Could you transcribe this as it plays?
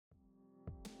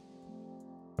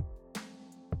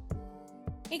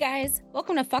Hey guys,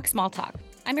 welcome to Fuck Small Talk.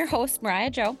 I'm your host, Mariah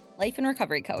Joe, life and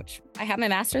recovery coach. I have my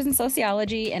master's in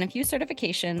sociology and a few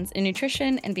certifications in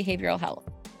nutrition and behavioral health.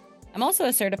 I'm also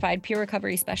a certified peer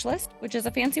recovery specialist, which is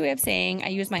a fancy way of saying I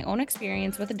use my own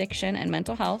experience with addiction and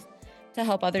mental health to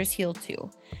help others heal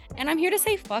too. And I'm here to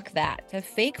say fuck that, to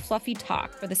fake fluffy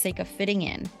talk for the sake of fitting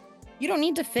in. You don't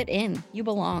need to fit in, you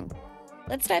belong.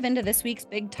 Let's dive into this week's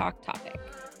big talk topic.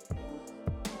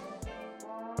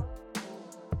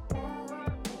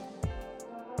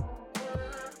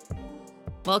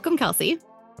 Welcome, Kelsey.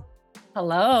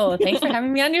 Hello. Thanks for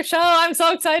having me on your show. I'm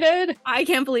so excited. I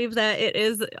can't believe that it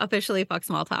is officially Fuck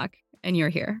Small Talk and you're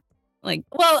here.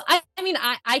 Well,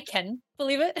 I can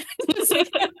believe it.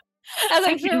 As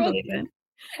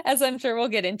I'm sure we'll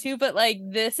get into, but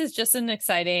this is just an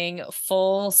exciting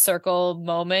full circle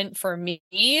moment for me,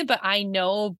 but I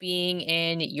know being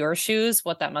in your shoes,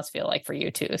 what that must feel like for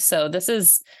you too. So this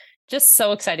is just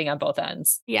so exciting on both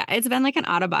ends. Yeah, it's been like an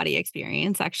out of body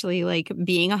experience, actually, like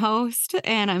being a host.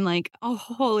 And I'm like, oh,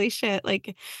 holy shit.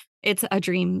 Like it's a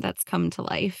dream that's come to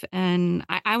life. And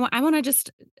I want to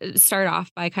just start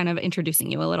off by kind of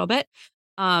introducing you a little bit.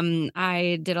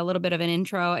 I did a little bit of an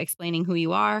intro explaining who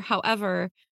you are.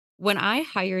 However, when I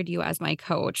hired you as my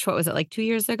coach, what was it, like 2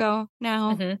 years ago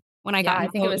now? Mm-hmm. When I Yeah, got I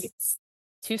think it was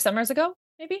 2 summers ago,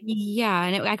 maybe. Yeah,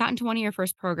 and I got into one of your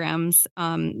first programs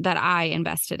that I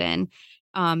invested in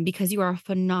because you are a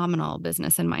phenomenal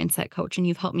business and mindset coach, and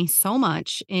you've helped me so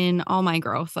much in all my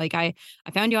growth. Like I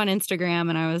found you on Instagram,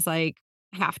 and I was like,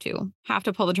 have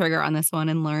to pull the trigger on this one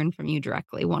and learn from you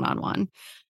directly, one on one.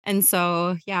 And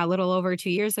so, yeah, a little over 2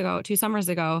 years ago, 2 summers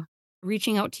ago,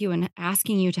 reaching out to you and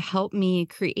asking you to help me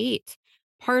create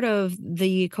part of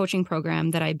the coaching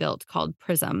program that I built called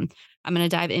Prism. I'm going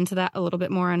to dive into that a little bit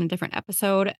more on a different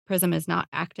episode. Prism is not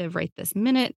active right this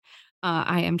minute.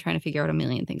 I am trying to figure out a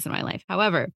million things in my life.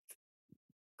 However,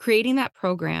 creating that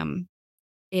program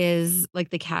is like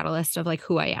the catalyst of like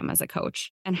who I am as a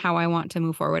coach and how I want to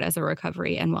move forward as a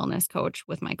recovery and wellness coach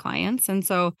with my clients. And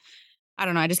so I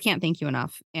don't know, I just can't thank you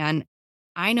enough. And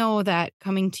I know that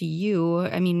coming to you,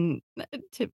 I mean,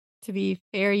 to be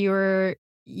fair,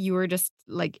 you were just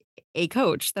like a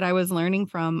coach that I was learning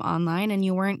from online, and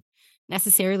you weren't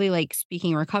necessarily like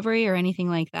speaking recovery or anything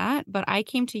like that. But I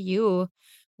came to you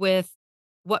with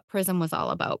what Prism was all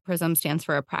about. Prism stands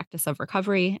for a practice of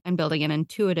recovery and building an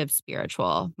intuitive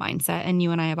spiritual mindset. And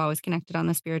you and I have always connected on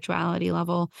the spirituality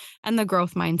level and the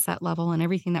growth mindset level and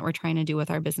everything that we're trying to do with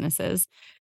our businesses.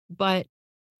 But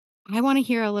I want to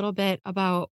hear a little bit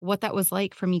about what that was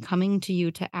like for me coming to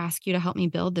you to ask you to help me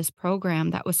build this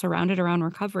program that was surrounded around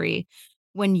recovery.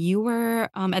 When you were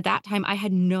at that time, I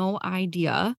had no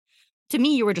idea. To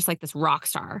me, you were just like this rock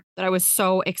star that I was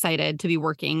so excited to be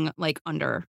working like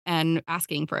under and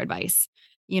asking for advice,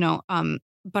 you know.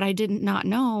 But I did not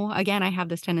know. Again, I have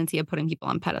this tendency of putting people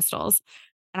on pedestals.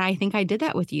 And I think I did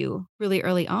that with you really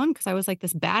early on because I was like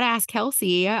this badass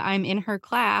Kelsey. I'm in her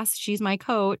class. She's my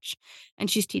coach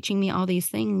and she's teaching me all these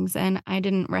things. And I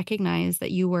didn't recognize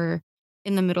that you were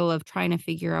in the middle of trying to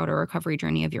figure out a recovery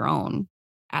journey of your own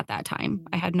at that time.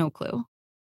 I had no clue.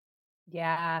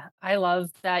 Yeah, I love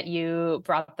that you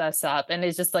brought this up. And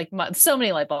it's just like so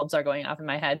many light bulbs are going off in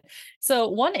my head. So,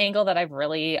 one angle that I've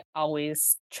really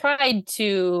always tried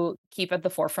to keep at the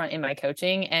forefront in my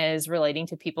coaching is relating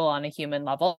to people on a human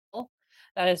level.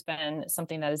 That has been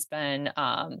something that has been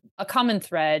a common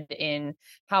thread in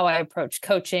how I approach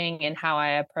coaching and how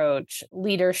I approach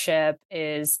leadership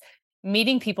is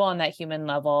meeting people on that human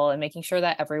level and making sure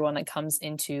that everyone that comes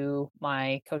into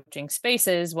my coaching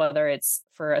spaces, whether it's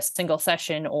for a single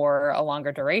session or a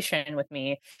longer duration with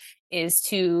me, is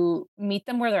to meet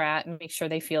them where they're at and make sure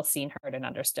they feel seen, heard, and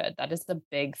understood. That is the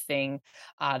big thing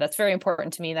that's very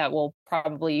important to me that we'll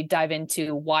probably dive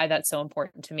into why that's so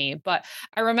important to me. But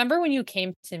I remember when you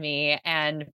came to me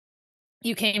and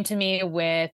you came to me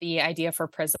with the idea for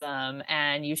Prism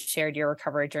and you shared your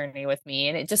recovery journey with me,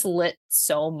 and it just lit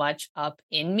so much up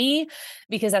in me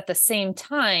because at the same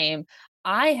time,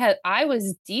 I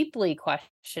was deeply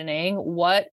questioning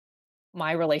what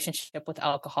my relationship with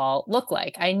alcohol looked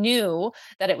like. I knew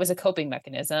that it was a coping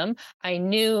mechanism. I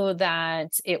knew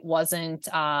that it wasn't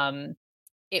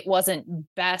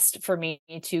best for me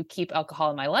to keep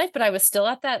alcohol in my life, but I was still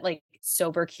at that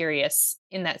sober curious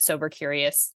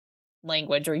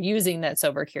language or using that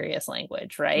sober curious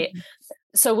language, right? Mhm.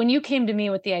 So when you came to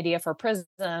me with the idea for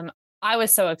Prism, I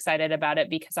was so excited about it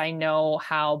because I know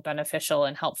how beneficial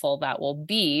and helpful that will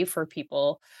be for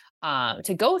people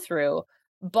to go through.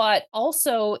 But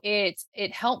also, it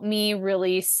helped me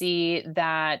really see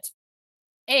that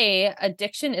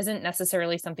addiction isn't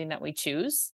necessarily something that we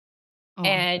choose. Oh,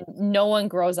 And no one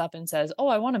grows up and says, "Oh,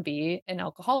 I wanna be an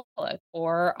alcoholic,"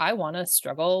 or "I wanna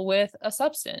struggle with a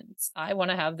substance. I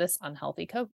wanna have this unhealthy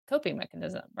coping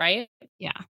mechanism," right?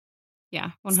 yeah.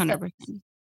 Yeah, So 100%.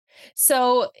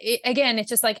 again, it's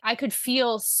just like I could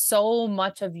feel so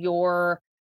much of your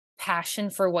passion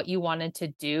for what you wanted to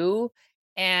do,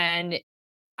 and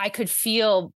I could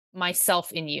feel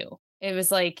myself in you. It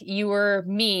was like you were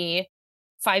me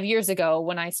 5 years ago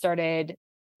when I started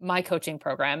my coaching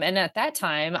program, and at that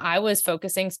time, I was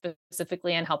focusing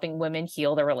specifically on helping women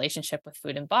heal their relationship with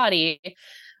food and body,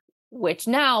 which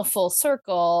now, full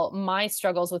circle, my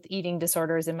struggles with eating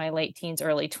disorders in my late teens,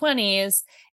 early 20s,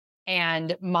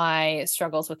 and my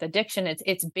struggles with addiction,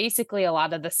 it's basically a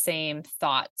lot of the same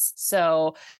thoughts.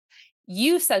 So,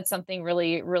 you said something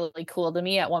really, really cool to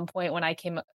me at one point when I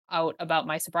came out about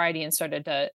my sobriety and started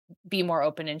to be more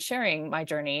open in sharing my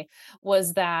journey,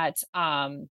 was that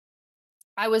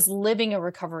I was living a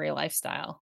recovery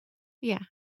lifestyle Yeah.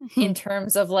 in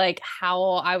terms of like how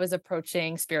I was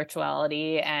approaching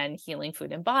spirituality and healing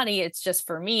food and body. It's just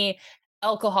for me,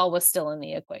 alcohol was still in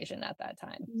the equation at that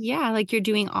time. Yeah, like you're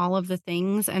doing all of the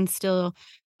things and still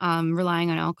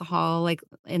relying on alcohol like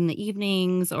in the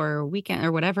evenings or weekend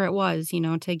or whatever it was,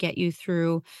 to get you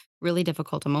through really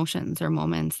difficult emotions or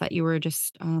moments that you were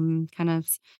just kind of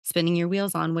spinning your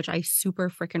wheels on, which I super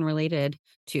freaking related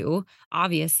to.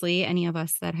 Obviously, any of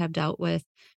us that have dealt with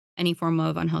any form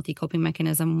of unhealthy coping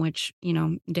mechanism, which,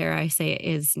 dare I say,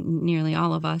 is nearly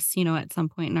all of us, at some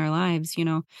point in our lives,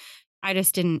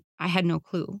 I had no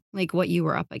clue, like, what you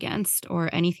were up against or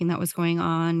anything that was going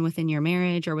on within your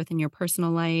marriage or within your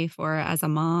personal life or as a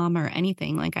mom or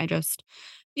anything. Like,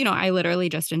 I literally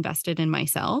just invested in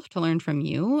myself to learn from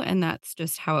you, and that's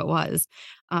just how it was.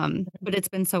 But it's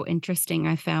been so interesting.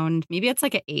 I found maybe it's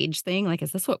like an age thing. Like,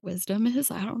 is this what wisdom is?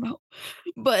 I don't know.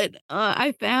 But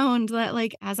I found that,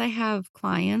 like, as I have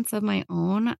clients of my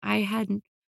own, I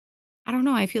don't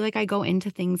know, I feel like I go into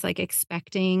things like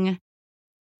expecting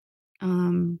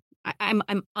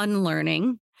I'm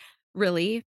unlearning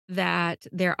really that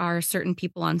there are certain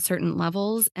people on certain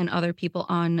levels and other people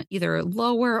on either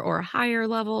lower or higher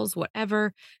levels,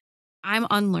 whatever. I'm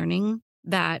unlearning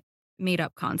that made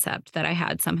up concept that I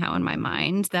had somehow in my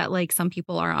mind that like some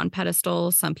people are on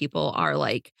pedestals, some people are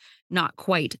like not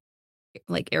quite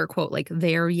like air quote like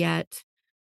there yet.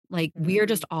 Like we're Mhm.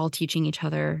 just all teaching each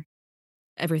other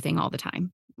everything all the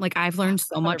time. Like I've learned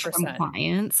so much from 100%.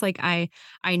 clients. Like I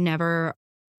never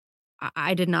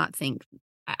I did not think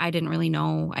I didn't really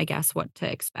know, I guess, what to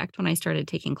expect when I started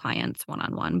taking clients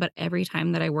one-on-one, but every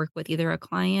time that I work with either a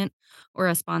client or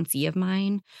a sponsee of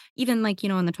mine, even like,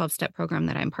 in the 12-step program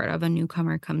that I'm part of, a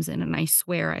newcomer comes in and I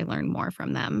swear I learn more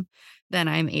from them than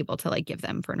I'm able to like give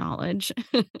them for knowledge.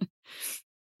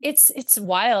 It's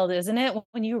wild, isn't it?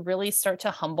 When you really start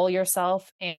to humble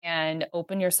yourself and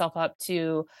open yourself up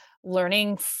to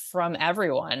learning from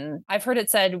everyone. I've heard it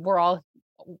said we're all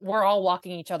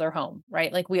walking each other home,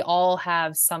 right? Like we all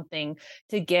have something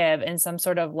to give and some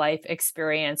sort of life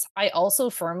experience. I also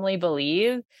firmly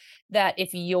believe that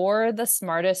if you're the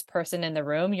smartest person in the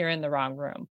room, you're in the wrong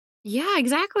room. Yeah,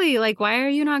 exactly. Like, why are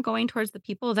you not going towards the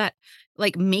people that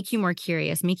like make you more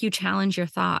curious, make you challenge your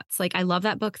thoughts? Like, I love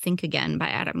that book, Think Again by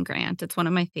Adam Grant. It's one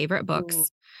of my favorite Ooh,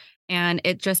 books. And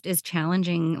it just is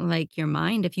challenging like your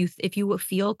mind. If you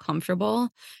feel comfortable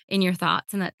in your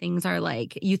thoughts and that things are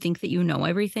like you think that you know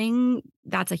everything,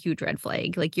 that's a huge red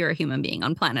flag. Like you're a human being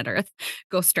on planet Earth.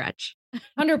 Go stretch.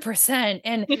 100%.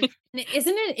 And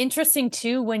isn't it interesting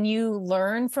too when you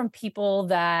learn from people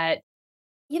that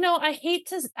I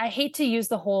hate to use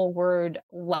the whole word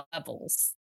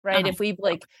levels, right? Uh-huh. If we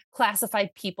like classify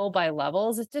people by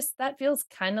levels, it just that feels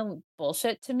kind of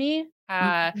bullshit to me.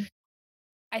 Mhm.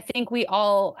 I think we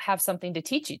all have something to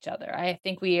teach each other. I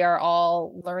think we are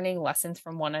all learning lessons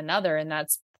from one another, and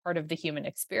that's part of the human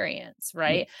experience, Yeah,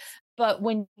 right? But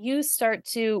when you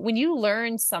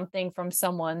learn something from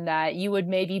someone that you would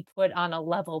maybe put on a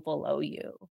level below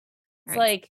you, it's right.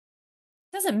 like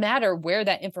doesn't matter where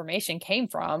that information came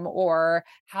from or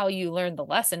how you learned the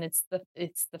lesson. It's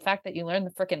the fact that you learned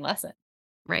the freaking lesson.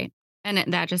 Right. And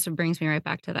that just brings me right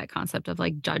back to that concept of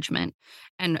like judgment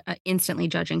and instantly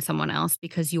judging someone else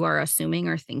because you are assuming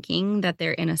or thinking that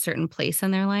they're in a certain place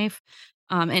in their life.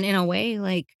 And in a way,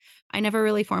 like I never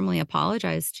really formally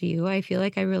apologized to you. I feel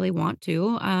like I really want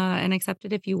to and accept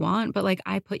it if you want. But like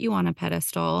I put you on a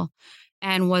pedestal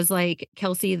and was like,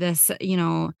 Kelsey, this,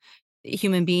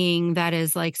 human being that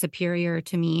is like superior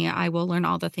to me. I will learn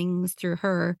all the things through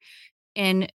her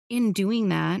and in doing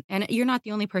that, and you're not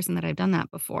the only person that I've done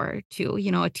that before too,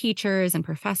 teachers and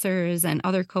professors and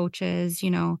other coaches,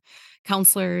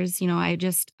 counselors,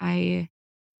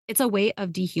 it's a way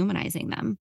of dehumanizing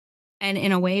them. And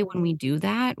in a way, when we do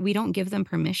that, we don't give them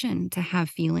permission to have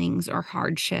feelings or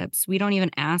hardships. We don't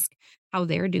even ask how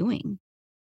they're doing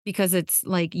because it's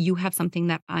like you have something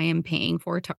that I am paying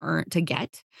for to earn to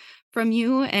get from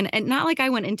you. And not like I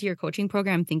went into your coaching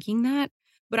program thinking that,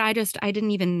 but I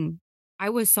didn't even I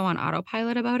was so on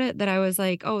autopilot about it that I was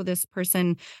like, oh, this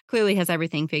person clearly has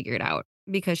everything figured out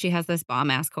because she has this bomb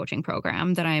ass coaching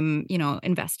program that I'm,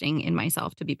 investing in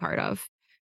myself to be part of.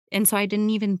 And so I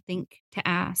didn't even think to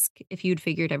ask if you'd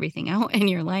figured everything out in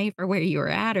your life or where you were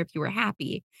at or if you were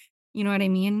happy. You know what I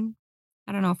mean?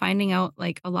 I don't know, finding out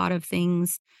like a lot of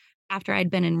things after I'd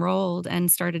been enrolled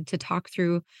and started to talk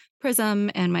through Prism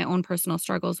and my own personal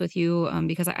struggles with you,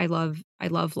 because I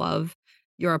love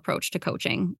your approach to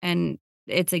coaching. And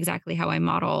it's exactly how I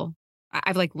model.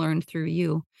 I've like learned through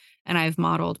you and I've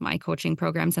modeled my coaching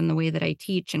programs and the way that I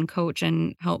teach and coach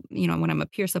and help, when I'm a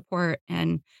peer support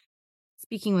and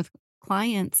speaking with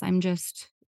clients, I'm just,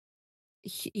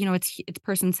 it's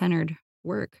person-centered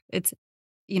work. It's,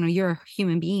 you're a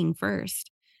human being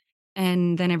first,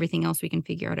 and then everything else we can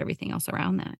figure out everything else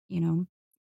around that.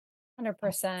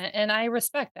 100%. And I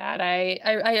respect that.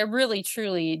 I really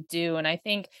truly do. And I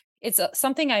think it's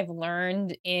something I've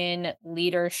learned in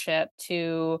leadership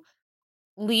to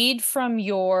lead from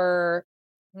your,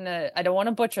 I don't want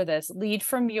to butcher this, lead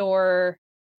from your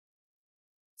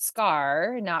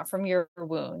scar, not from your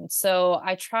wound. So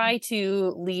I try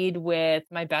to lead with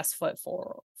my best foot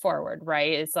forward,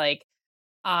 right? It's like,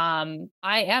 I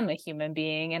am a human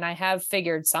being and I have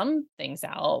figured some things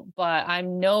out, but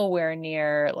I'm nowhere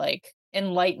near like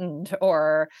enlightened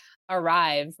or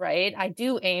arrived, right? I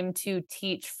do aim to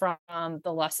teach from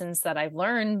the lessons that I've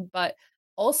learned, but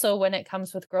also when it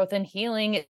comes with growth and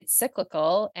healing, it's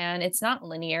cyclical and it's not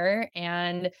linear.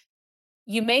 And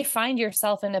you may find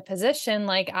yourself in a position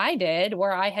like I did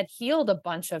where I had healed a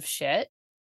bunch of shit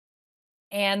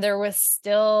and there was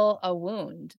still a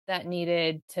wound that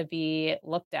needed to be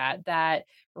looked at that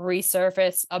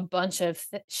resurfaced a bunch of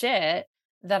shit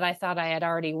that I thought I had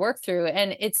already worked through.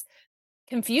 And it's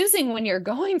confusing when you're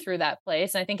going through that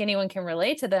place. And I think anyone can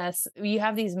relate to this. You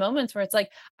have these moments where it's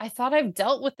like, I thought I've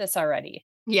dealt with this already.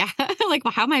 Yeah, like,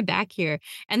 well, how am I back here?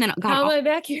 And then, God, How am I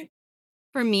back here?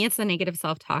 for me, it's the negative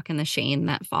self-talk and the shame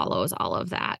that follows all of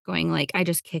that, going like, I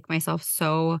just kick myself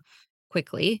so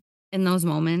quickly in those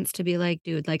moments to be like,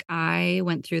 "Dude, like, I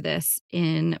went through this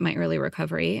in my early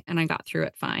recovery, and I got through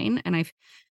it fine." And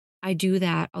I do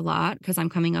that a lot because 'cause I'm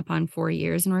coming up on 4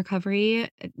 years in recovery,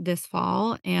 this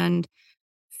fall, and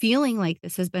feeling like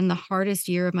this has been the hardest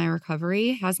year of my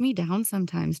recovery has me down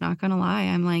sometimes, not gonna lie.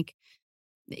 I'm like,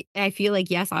 I feel like,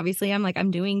 yes, obviously,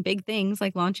 I'm doing big things,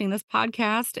 like launching this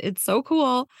podcast. It's so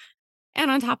cool.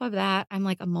 And on top of that, I'm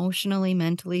like emotionally,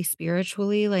 mentally,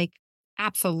 spiritually, like,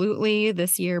 absolutely,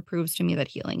 this year proves to me that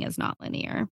healing is not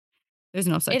linear. There's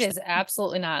no It such is thing.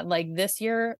 absolutely not. Like this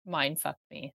year, mind fucked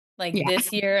me. Like Yeah.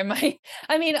 this year,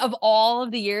 I mean, of all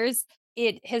of the years,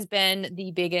 it has been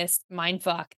the biggest mind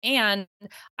fuck. And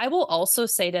I will also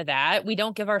say to that, we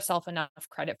don't give ourselves enough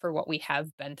credit for what we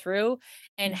have been through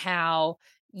and how,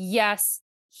 yes,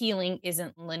 healing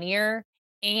isn't linear.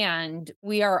 And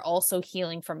we are also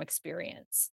healing from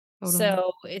experience. Totally.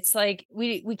 So it's like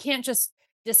we can't just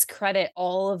discredit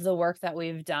all of the work that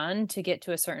we've done to get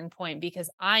to a certain point because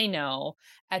I know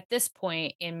at this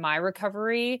point in my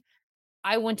recovery,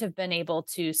 I wouldn't have been able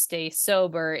to stay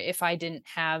sober if I didn't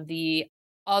have the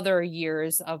other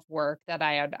years of work that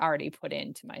I had already put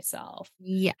into myself.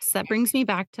 Yes, that brings me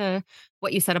back to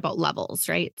what you said about levels,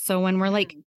 right? So when we're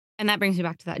like Mhm, and that brings me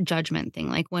back to that judgment thing.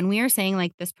 Like when we are saying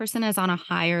like this person is on a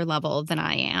higher level than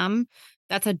I am,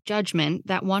 that's a judgment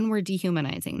that one, we're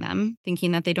dehumanizing them,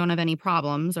 thinking that they don't have any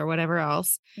problems or whatever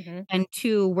else. mhm, And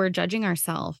two, we're judging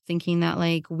ourselves, thinking that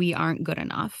like we aren't good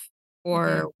enough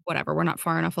mhm, or whatever, we're not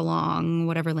far enough along,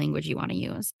 whatever language you want to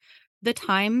use. The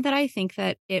time that I think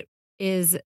that it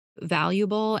is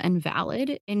valuable and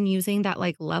valid in using that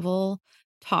like level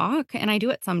talk, and I do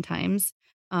it sometimes,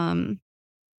 um,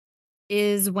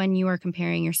 is when you are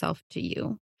comparing yourself to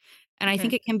you. And I mhm,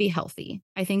 think it can be healthy.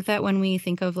 I think that when we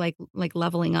think of like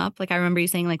leveling up, like I remember you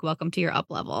saying like welcome to your up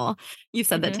level. You've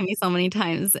said that mhm. to me so many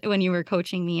times when you were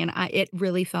coaching me and it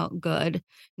really felt good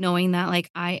knowing that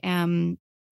like I am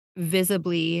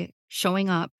visibly showing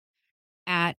up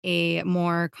at a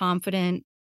more confident,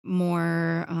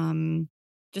 more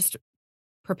just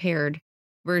prepared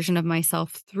version of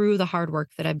myself through the hard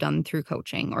work that I've done through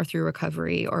coaching or through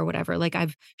recovery or whatever. Like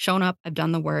I've shown up, I've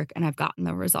done the work, and I've gotten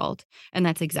the result. And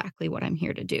that's exactly what I'm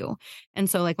here to do. And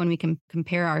so, like, when we can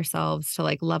compare ourselves to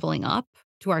like leveling up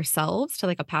to ourselves, to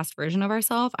like a past version of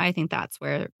ourselves, I think that's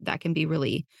where that can be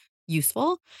really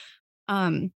useful.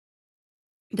 Um,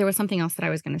 there was something else that I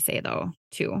was gonna say though,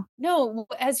 too. No,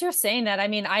 as you're saying that, I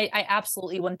mean, I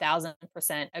absolutely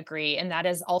 1000% agree. And that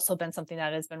has also been something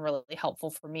that has been really helpful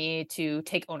for me to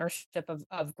take ownership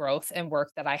of growth and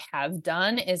work that I have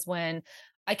done is when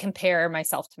I compare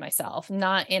myself to myself,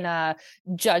 not in a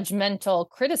judgmental,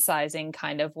 criticizing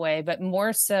kind of way, but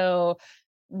more so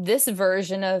this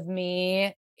version of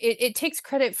me. It takes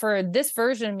credit for this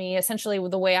version of me, essentially,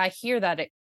 with the way I hear that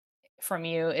from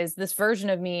you is this version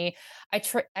of me.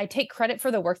 I take credit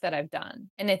for the work that I've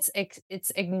done, and it's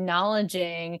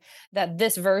acknowledging that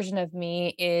this version of me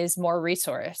is more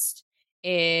resourced,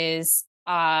 is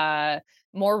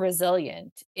more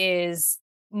resilient, is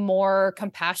more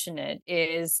compassionate,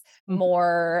 is Mhm.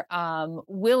 more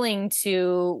willing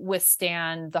to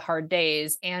withstand the hard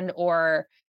days, and or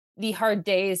the hard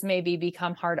days maybe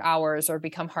become hard hours or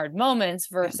become hard moments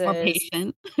Yeah, more versus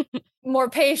patient. more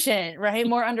patient, right?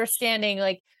 More understanding.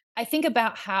 Like, I think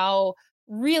about how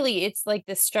really it's like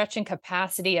the stretch and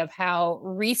capacity of how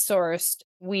resourced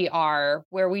we are,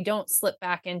 where we don't slip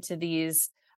back into these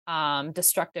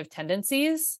destructive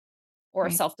tendencies or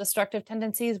Right. self-destructive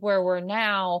tendencies, where we're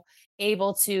now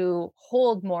able to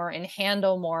hold more and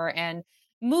handle more and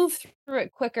move through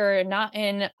it quicker, not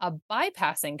in a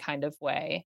bypassing kind of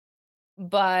way,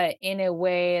 but in a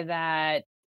way that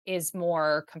is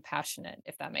more compassionate,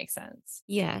 if that makes sense.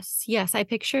 Yes, yes, I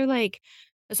picture, like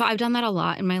so I've done that a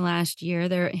lot in my last year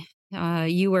there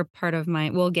you were part of my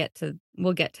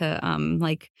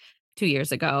like, 2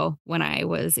 years ago when I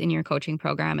was in your coaching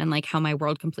program and, like, how my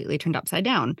world completely turned upside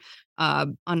down,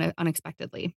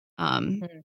 unexpectedly,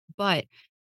 Mhm, but,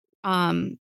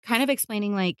 kind of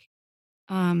explaining, like,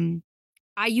 um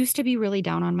I used to be really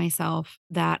down on myself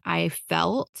that I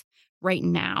felt right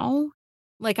now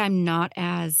like I'm not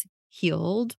as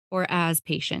healed or as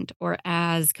patient or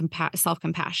as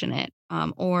self-compassionate,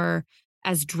 or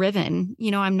as driven.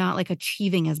 I'm not like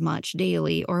achieving as much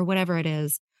daily or whatever it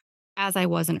is as I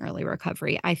was in early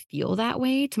recovery. I feel that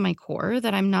way to my core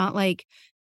that I'm not like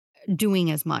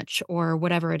doing as much or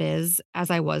whatever it is as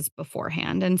I was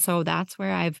beforehand. And so that's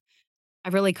where I've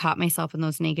really caught myself in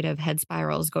those negative head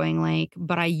spirals going like,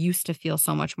 but I used to feel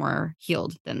so much more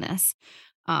healed than this.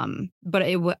 But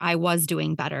I was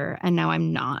doing better and now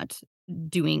I'm not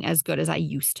doing as good as I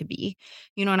used to be.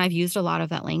 And I've used a lot of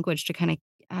that language to kind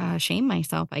of shame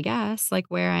myself, I guess, like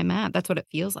where I'm at. That's what it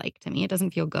feels like to me. It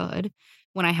doesn't feel good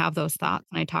when I have those thoughts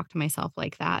and I talk to myself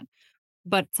like that.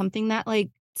 But something that,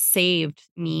 like, saved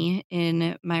me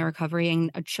in my recovery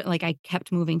and, like, I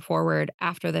kept moving forward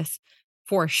after this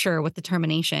for sure with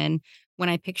determination when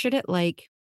I pictured it like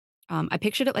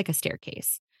a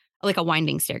staircase, like a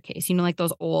winding staircase, like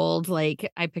those old,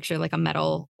 like, I picture like a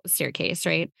metal staircase,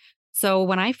 right? So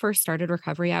when I first started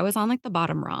recovery, I was on like the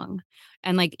bottom rung.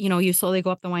 And like, you slowly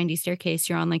go up the windy staircase,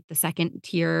 you're on like the second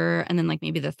tier and then like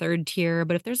maybe the third tier.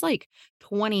 But if there's like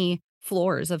 20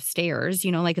 floors of stairs,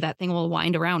 like that thing will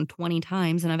wind around 20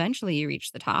 times and eventually you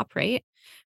reach the top, right?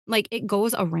 Like it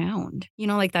goes around,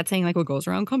 like that saying, like what goes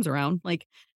around comes around. Like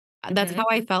that's mhm, how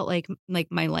I felt like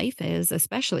my life is,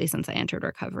 especially since I entered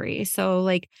recovery. So,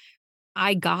 like,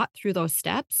 I got through those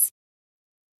steps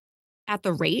at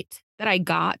the rate that I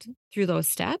got through those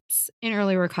steps in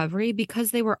early recovery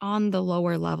because they were on the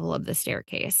lower level of the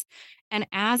staircase. And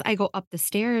as I go up the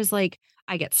stairs, like,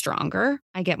 I get stronger,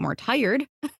 I get more tired,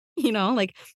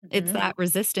 like it's mhm. that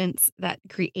resistance that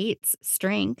creates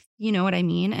strength. You know what I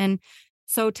mean? And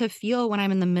so to feel when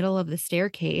I'm in the middle of the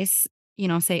staircase,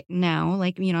 say now,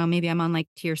 like, maybe I'm on like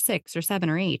tier 6 or 7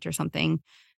 or 8 or something,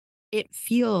 it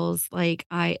feels like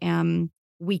I am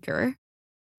weaker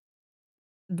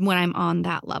when I'm on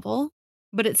that level,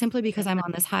 but it's simply because I'm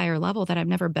on this higher level that I've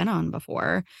never been on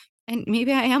before. And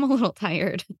maybe I am a little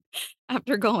tired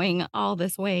after going all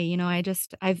this way.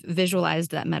 I've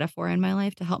visualized that metaphor in my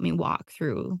life to help me walk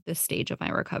through this stage of my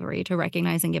recovery, to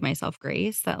recognize and give myself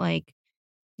grace that, like,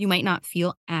 you might not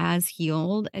feel as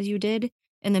healed as you did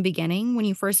in the beginning when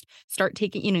you first start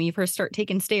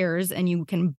taking stairs and you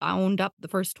can bound up the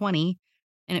first 20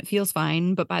 and it feels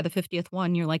fine. But by the 50th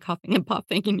one, you're like huffing and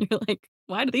puffing and you're like,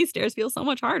 why do these stairs feel so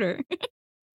much harder?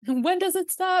 When does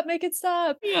it stop? Make it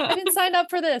stop. Yeah. I didn't sign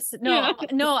up for this. Yeah. No,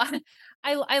 no,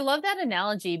 I love that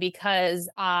analogy because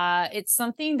it's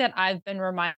something that I've been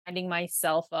reminding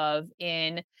myself of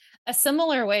in a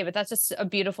similar way, but that's just a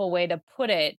beautiful way to put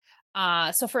it.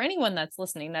 So for anyone that's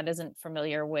listening that isn't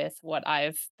familiar with what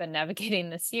I've been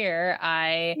navigating this year,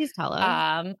 Please tell us.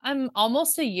 I'm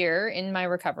almost a year in my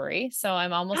recovery. So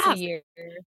I'm almost a Yes. year.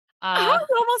 How Uh is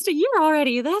it almost a year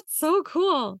already? That's so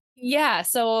cool. Yeah,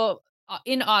 so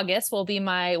in August will be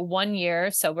my 1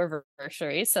 year sober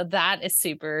anniversary. So that is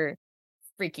super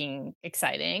freaking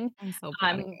exciting. I'm so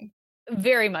proud of you. I'm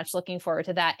very much looking forward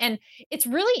to that. And it's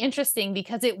really interesting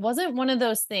because it wasn't one of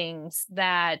those things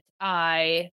that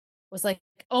I was like,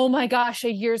 oh my gosh,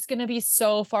 a year's going to be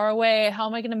so far away. How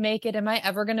am I going to make it? Am I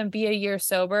ever going to be a year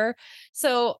sober?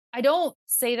 So I don't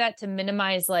say that to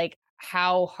minimize like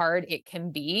how hard it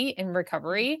can be in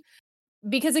recovery.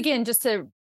 Because again, just to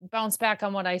bounce back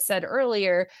on what I said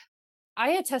earlier,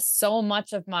 I attest so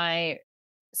much of my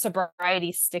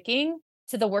sobriety sticking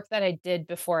to the work that I did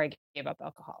before I gave up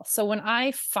alcohol. So when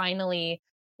I finally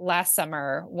last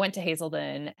summer went to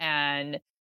Hazelden and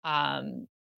um You went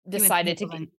to decided to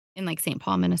Hazelden in, like, St.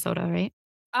 Paul, Minnesota, right?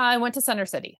 I went to Center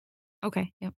City.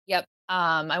 Okay, yep. Yep.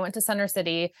 I went to Center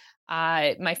City.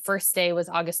 My first day was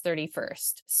August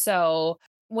 31st. So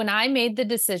when I made the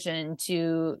decision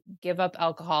to give up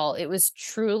alcohol, it was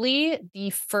truly the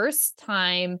first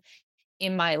time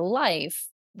in my life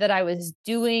that I was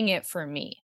doing it for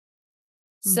me.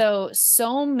 Mm.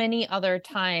 So many other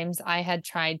times I had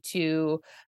tried to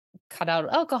cut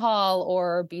out alcohol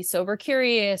or be sober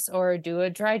curious or do a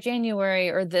dry January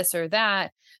or this or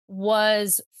that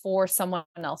was for someone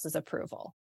else's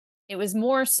approval. It was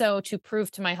more so to prove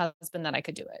to my husband that I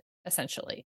could do it,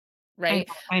 essentially. Right.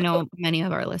 I know many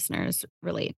of our listeners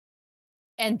relate.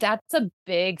 And that's a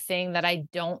big thing that I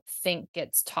don't think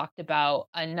gets talked about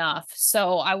enough.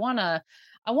 So I want to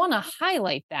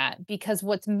highlight that because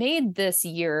what's made this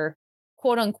year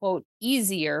quote unquote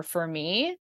easier for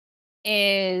me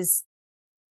is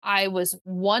I was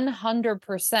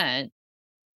 100%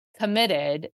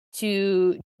 committed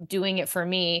to doing it for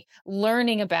me,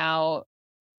 learning about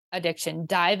addiction,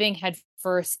 diving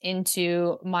headfirst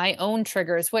into my own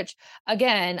triggers, which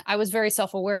again, I was very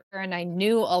self aware and I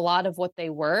knew a lot of what they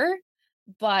were,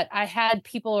 but I had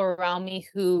people around me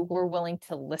who were willing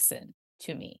to listen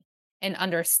to me and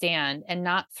understand and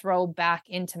not throw back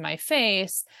into my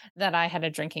face that I had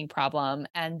a drinking problem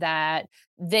and that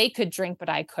they could drink, but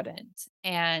I couldn't,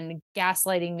 and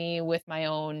gaslighting me with my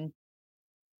own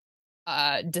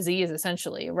disease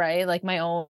essentially, right? Like my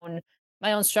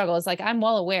own struggle is like I'm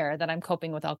well aware that I'm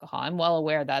coping with alcohol. I'm well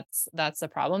aware that's a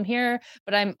problem here,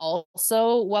 but I'm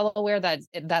also well aware that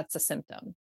that's a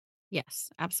symptom.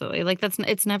 Yes, absolutely. Like,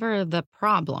 it's never the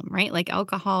problem, right? Like,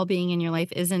 alcohol being in your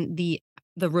life isn't the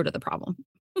root of the problem.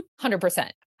 100%.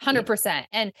 Yeah. 100%.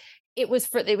 And it was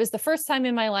the first time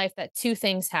in my life that two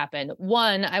things happened.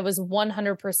 One, I was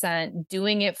 100%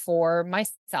 doing it for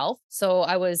myself. So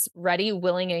I was ready,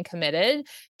 willing, and committed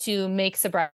to make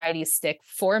sobriety stick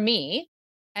for me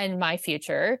and my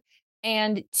future.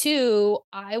 And two,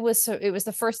 it was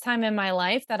the first time in my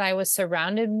life that I was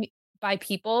by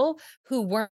people who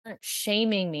weren't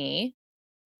shaming me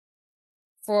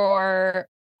for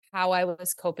how I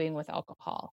was coping with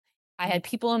alcohol. I Mhm. had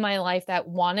people in my life that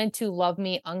wanted to love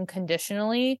me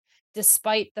unconditionally,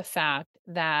 despite the fact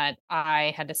that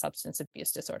I had a substance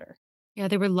abuse disorder. Yeah,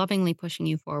 they were lovingly pushing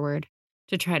you forward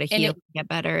to try to And heal, it, get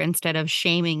better instead of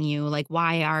shaming you, like,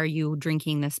 "Why are you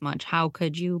drinking this much? How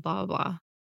could you? Blah, blah, blah."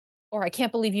 or I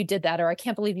can't believe you did that, or I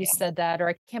can't believe you Yeah. said that, or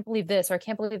I can't believe this, or I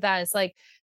can't believe that. It's like,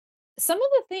 some of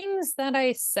the things that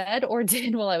I said or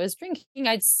did while I was drinking,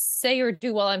 I'd say or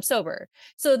do while I'm sober.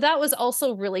 So that was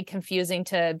also really confusing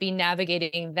to be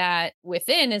navigating that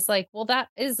within is like, well, that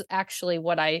is actually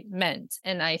what I meant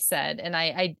and I said. And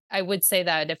I would say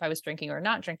that if I was drinking or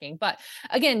not drinking. But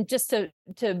again, just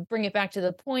to bring it back to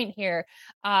the point here,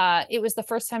 it was the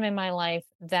first time in my life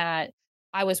that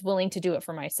I was willing to do it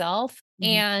for myself. Mhm.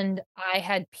 And I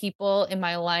had people in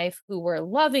my life who were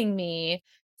loving me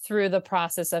through the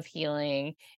process of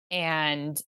healing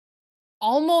and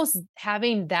almost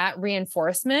having that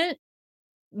reinforcement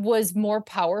was more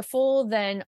powerful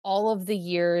than all of the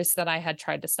years that I had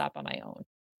tried to stop on my own.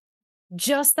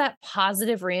 Just that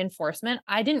positive reinforcement,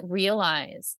 I didn't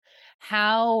realize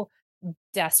how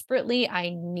desperately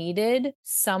I needed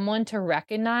someone to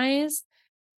recognize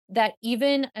that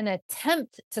even an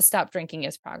attempt to stop drinking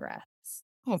is progress.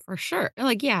 Oh, for sure.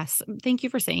 Like, yes, thank you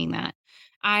for saying that.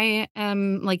 I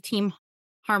am, like, team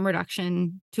harm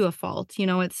reduction to a fault,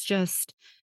 it's just,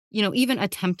 even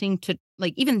attempting to,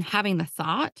 like, even having the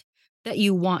thought that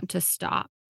you want to stop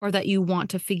or that you want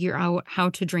to figure out how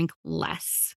to drink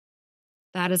less.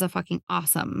 That is a fucking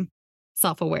awesome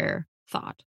self-aware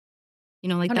thought.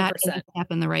 Like, that is a 100%. step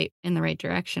in the right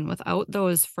direction. Without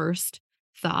those first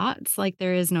thoughts, like,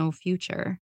 there is no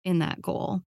future in that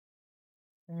goal.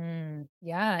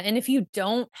 Yeah. And if you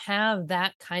don't have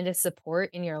that kind of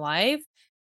support in your life,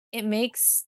 it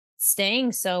makes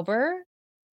staying sober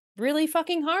really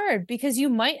fucking hard because you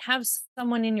might have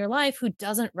someone in your life who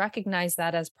doesn't recognize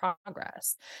that as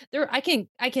progress. I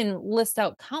can list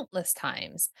out countless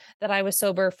times that I was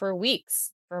sober for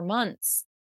weeks, for months,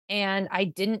 and I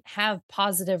didn't have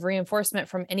positive reinforcement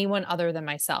from anyone other than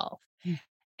myself. Mm.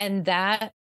 And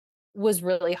that was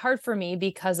really hard for me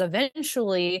because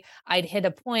eventually I'd hit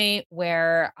a point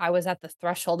where I was at the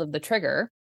threshold of the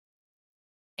trigger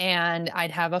and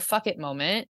I'd have a fuck it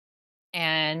moment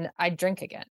and I'd drink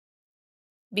again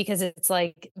because it's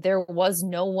like there was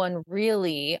no one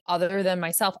really other than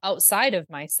myself, outside of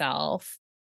myself,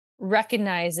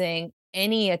 recognizing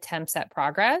any attempts at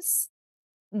progress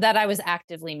that I was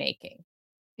actively making.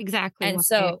 Exactly And why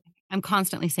so, I'm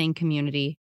constantly saying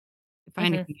community.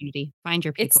 Find a mhm, community, find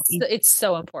your it's people. You it's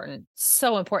so important,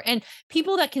 so important, and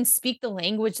people that can speak the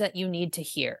language that you need to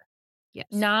hear. yes.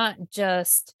 Not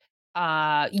just,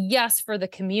 yes, for the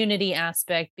community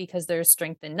aspect because there's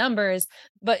strength in numbers,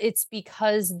 but it's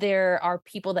because there are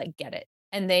people that get it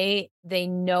and they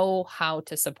know how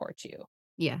to support you.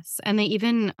 Yes, and they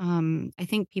even, I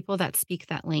think people that speak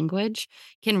that language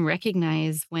can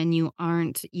recognize when you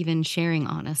aren't even sharing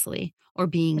honestly or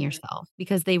being Mhm, yourself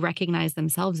because they recognize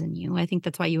themselves in you. I think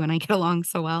that's why you and I get along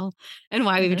so well and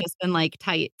why we've mhm. just been, like,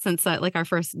 tight since, like, our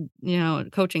first,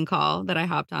 coaching call that I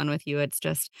hopped on with you. It's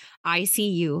just, I see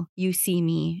you, you see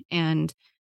me, and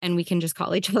we can just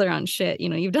call each other on shit.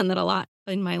 You've done that a lot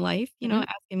in my life, Mhm.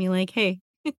 asking me like, "Hey,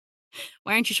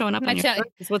 why aren't you showing up Can I on your challenge?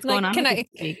 courses? What's going Like, on can with you I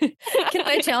this week?" can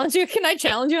I challenge you? Can I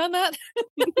challenge you on that?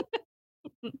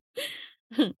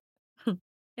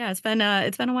 Yeah, it's been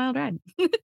a wild ride.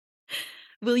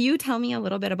 Will you tell me a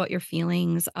little bit about your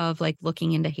feelings of, like,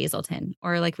 looking into Hazleton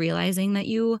or, like, realizing that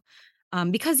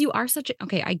because you are such a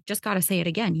okay, I just gotta say it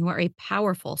again, you are a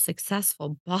powerful,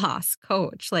 successful boss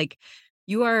coach, like,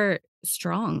 you are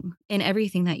strong in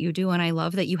everything that you do, and I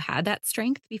love that you had that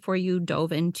strength before you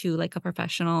dove into, like, a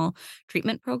professional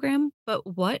treatment program, but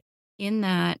what in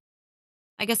that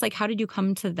I guess, like, how did you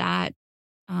come to that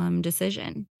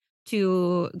decision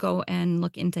to go and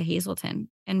look into Hazleton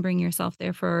and bring yourself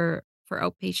there for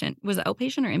outpatient. Was it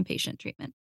outpatient or inpatient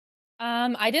treatment?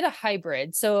 I did a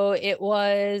hybrid, so it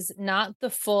wasn't the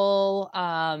full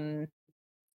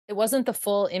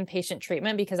inpatient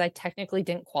treatment because I technically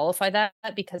didn't qualify that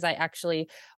because I actually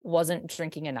wasn't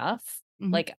drinking enough.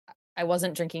 Mhm. Like, I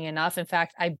wasn't drinking enough. In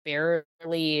fact, I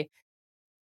barely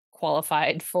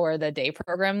qualified for the day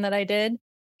program that I did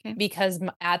Okay. because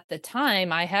at the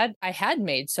time I had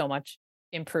made so much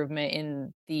improvement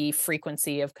in the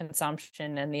frequency of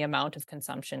consumption and the amount of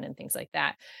consumption and things like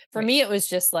that. For Right. me, it was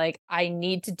just like, I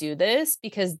need to do this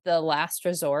because the last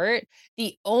resort,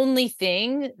 the only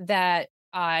thing that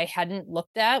I hadn't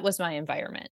looked at was my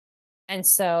environment. And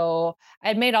so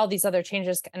I've made all these other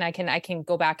changes and I can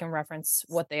go back and reference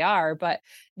what they are, but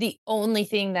the only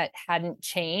thing that hadn't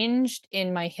changed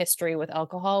in my history with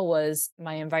alcohol was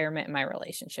my environment and my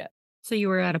relationship. So you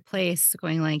were at a place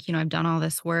going like, I've done all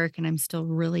this work and I'm still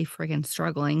really friggin'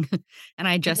 struggling. And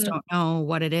I just Mhm. don't know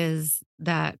what it is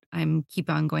that I'm keep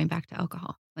on going back to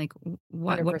alcohol. Like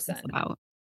what is this 100%. about?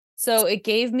 So it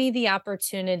gave me the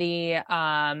opportunity.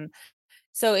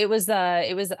 So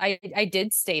I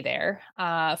did stay there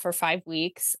for 5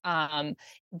 weeks,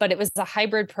 but it was a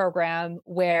hybrid program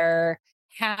where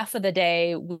half of the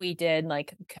day we did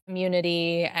like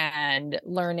community and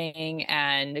learning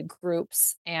and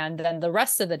groups, and then the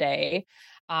rest of the day,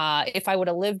 if I would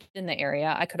have lived in the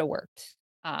area, I could have worked.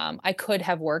 I could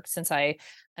have worked since I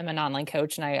am an online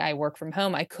coach and I work from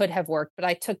home. I could have worked, but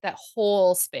I took that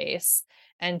whole space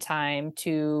and time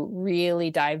to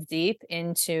really dive deep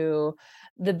into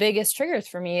the biggest triggers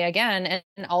for me again,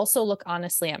 and also look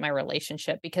honestly at my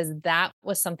relationship because that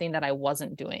was something that I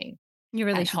wasn't doing Your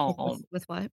at relationship home with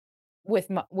what?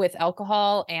 with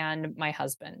alcohol and my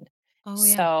husband. Oh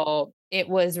yeah. So it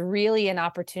was really an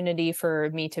opportunity for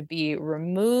me to be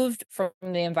removed from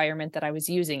the environment that I was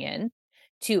using in,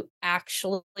 to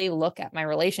actually look at my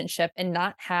relationship and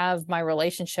not have my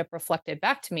relationship reflected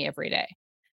back to me every day.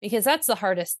 Because that's the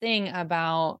hardest thing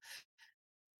about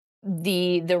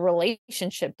the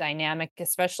relationship dynamic,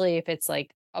 especially if it's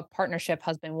like a partnership,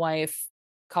 husband wife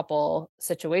couple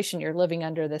situation, you're living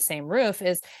under the same roof,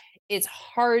 is it's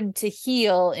hard to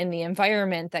heal in the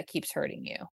environment that keeps hurting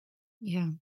you. Yeah.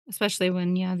 Especially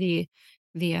when, yeah, the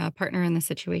partner in the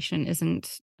situation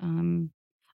isn't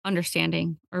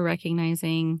understanding or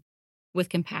recognizing with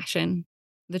compassion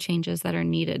the changes that are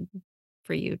needed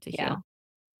for you to Yeah. heal.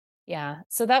 Yeah.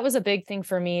 So that was a big thing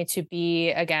for me, to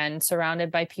be again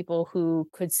surrounded by people who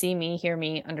could see me, hear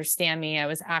me, understand me. I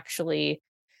was actually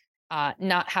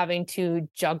not having to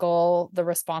juggle the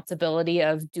responsibility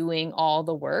of doing all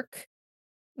the work.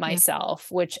 Yeah.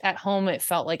 myself, which at home it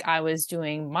felt like I was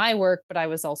doing my work, but I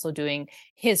was also doing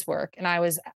his work. And I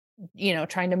was,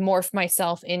 trying to morph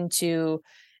myself into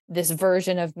this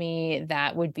version of me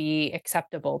that would be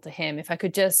acceptable to him. If I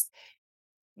could just,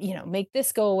 make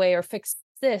this go away or fix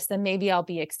this, then maybe I'll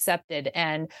be accepted.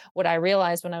 And what I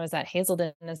realized when I was at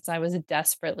Hazelden is I was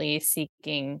desperately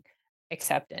seeking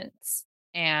acceptance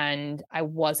and I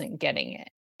wasn't getting it.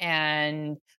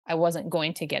 And I wasn't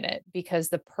going to get it because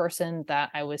the person that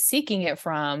I was seeking it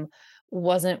from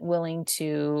wasn't willing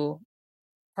to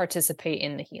participate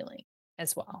in the healing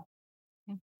as well.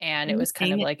 Yeah. And When it you're was kind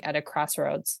saying of that like at a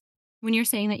crossroads. when you're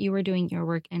saying that you were doing your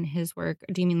work and his work,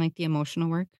 do you mean like the emotional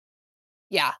work?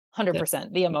 Yeah, The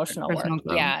 100% the emotional work. personal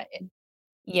growth? Yeah.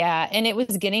 Yeah, and it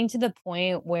was getting to the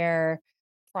point where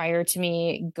prior to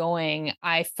me going,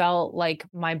 I felt like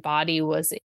my body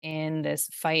was in this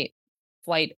fight,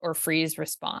 flight, or freeze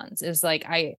response. It was like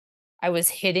I was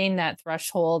hitting that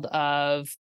threshold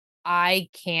of I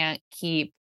can't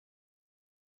keep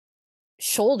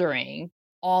shouldering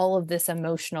all of this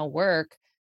emotional work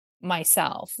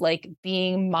myself, like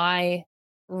being my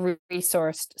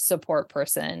resourced support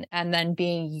person and then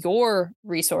being your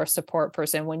resource support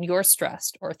person when you're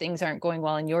stressed or things aren't going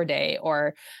well in your day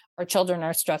or children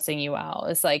are stressing you out.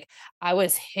 It's like I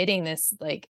was hitting this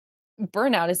like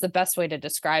burnout is the best way to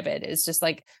describe it. It's just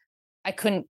like I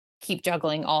couldn't keep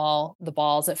juggling all the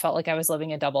balls. It felt like I was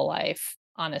living a double life,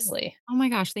 Yeah. honestly. Oh my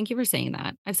gosh, thank you for saying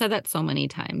that. I've said that so many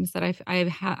times that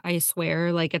I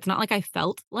swear, like, it's not like I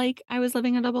felt like I was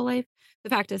living a double life. The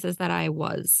fact is that I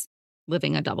was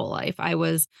living a double life. I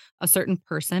was a certain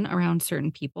person around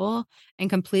certain people and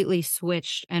completely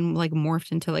switched and, like,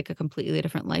 morphed into, like, a completely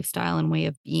different lifestyle and way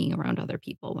of being around other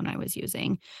people when I was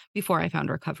using before I found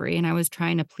recovery, and I was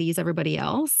trying to please everybody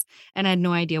else, and I had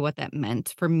no idea what that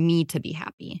meant for me to be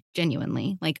happy,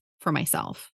 genuinely, like, for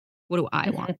myself. What do I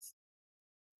want? Mhm.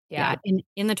 Yeah, Yeah.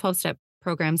 in the 12-step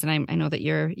programs, and I know that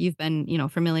you've been,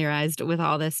 familiarized with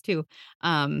all this too.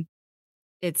 Um,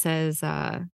 it says,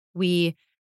 we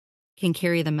can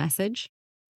carry the message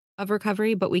of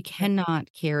recovery, but we Mhm.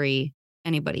 cannot carry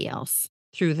anybody else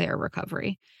through their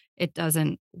recovery. It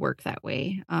doesn't work that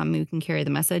way. We can carry the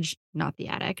message, not the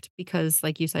addict, because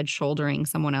like you said, shouldering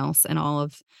someone else and all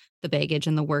of the baggage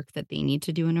and the work that they need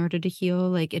to do in order to heal,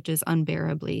 like it just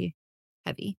unbearably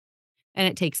heavy. And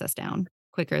it takes us down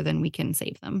quicker than we can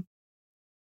save them.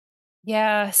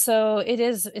 Yeah, so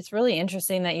it's really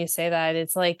interesting that you say that.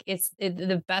 It's like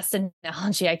the best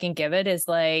analogy I can give it is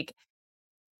like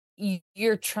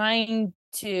you're trying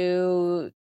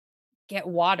to get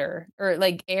water or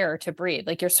like air to breathe,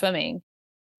 like you're swimming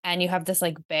and you have this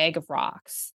like bag of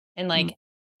rocks and Mm, like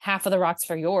half of the rocks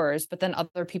are yours, but then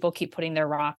other people keep putting their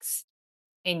rocks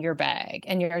in your bag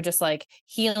and you're just like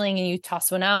healing and you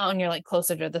toss one out and you're like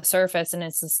closer to the surface and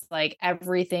it's just like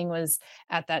everything was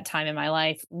at that time in my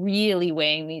life really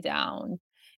weighing me down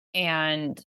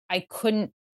and I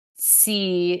couldn't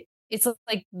see it's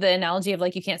like the analogy of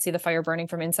like you can't see the fire burning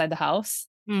from inside the house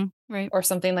right. or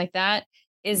something like that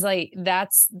is Mm, like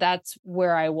that's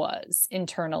where I was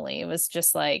internally. It was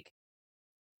just like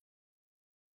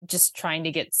just trying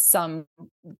to get some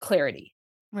clarity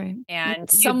right. Like, and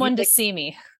you'd someone to like see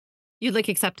me. you'd like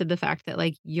accepted the fact that,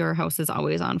 like, your house is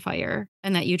always on fire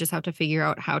and that you just have to figure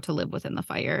out how to live within the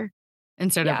fire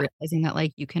instead of Yeah. realizing that,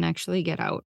 like, you can actually get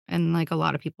out and, like, a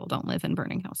lot of people don't live in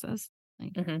burning houses.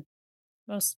 Like, Mhm.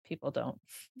 Most people don't.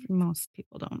 most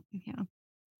people don't. Yeah.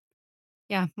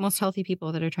 Yeah, most healthy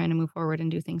people that are trying to move forward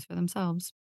and do things for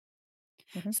themselves.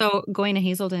 Mhm. So, going to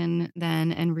Hazelden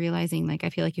then and realizing, like, I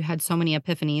feel like you had so many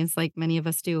epiphanies like many of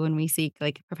us do when we seek,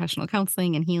 like, professional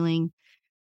counseling and healing.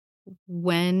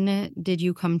 When did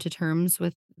you come to terms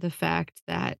with the fact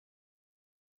that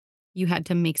you had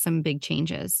to make some big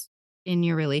changes in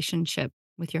your relationship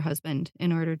with your husband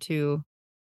in order to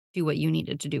do what you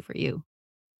needed to do for you?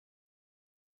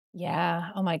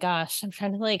 Yeah. Oh my gosh. I'm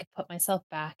trying to like put myself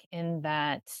back in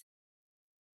that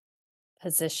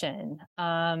position.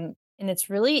 And it's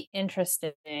really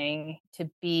interesting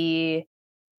to be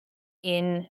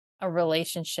in a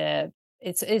relationship.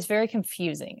 It's very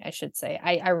confusing, I should say.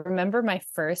 I remember my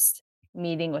first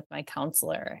meeting with my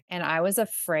counselor, and I was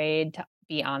afraid to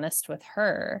be honest with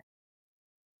her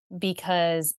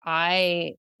because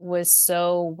I was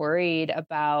so worried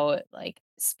about like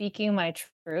speaking my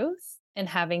truth and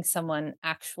having someone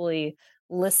actually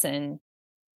listen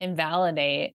and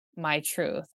validate my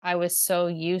truth. I was so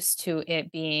used to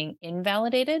it being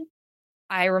invalidated.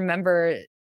 I remember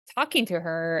talking to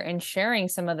her and sharing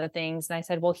some of the things. And I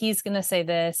said, well, he's going to say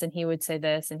this, and he would say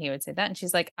this, and he would say that. And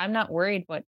she's like, I'm not worried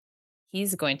what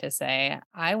he's going to say.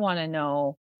 I want to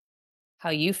know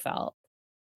how you felt.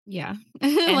 Yeah.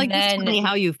 And Like, just tell then me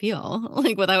how you feel,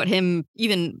 like, without him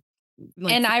even,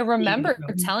 like, and I being in the remember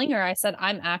room. telling her, I said,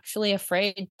 "I'm actually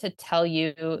afraid to tell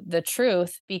you the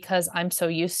truth because I'm so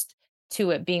used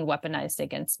to it being weaponized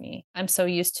against me. I'm so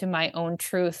used to my own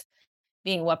truth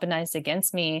being weaponized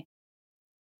against me.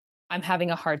 I'm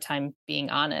having a hard time being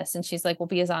honest." And she's like, "Well,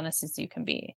 be as honest as you can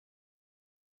be."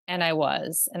 And I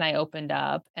was, and I opened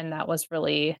up, and that was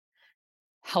really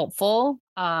helpful,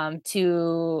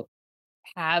 to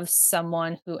have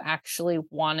someone who actually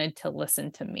wanted to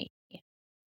listen to me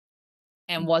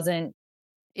and Mm.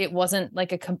 wasn't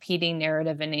like a competing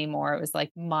narrative anymore. It was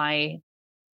like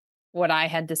what I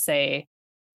had to say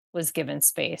was given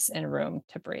space and room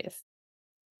to breathe.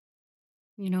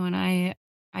 And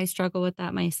I struggle with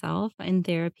that myself in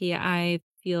therapy. I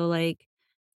feel like,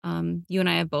 you and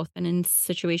I have both been in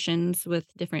situations with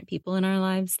different people in our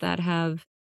lives that have,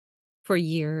 for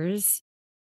years,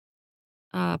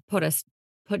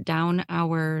 put down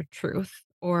our truth,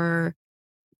 or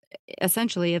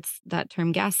essentially it's that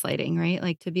term gaslighting, right?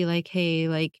 Like, to be like, hey,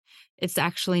 like, it's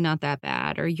actually not that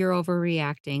bad, or you're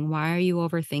overreacting. Why are you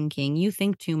overthinking? You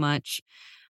think too much.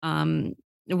 Um,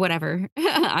 Whatever.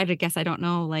 I guess I don't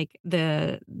know, like,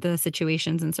 the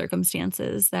situations and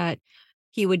circumstances that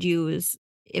he would use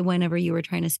whenever you were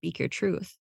trying to speak your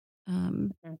truth.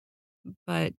 Um, Mhm.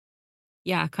 but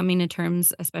yeah, coming to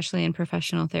terms, especially in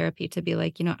professional therapy, to be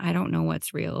like, I don't know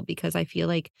what's real, because I feel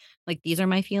like these are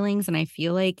my feelings, and I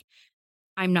feel like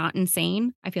I'm not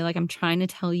insane. I feel like I'm trying to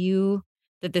tell you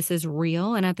that this is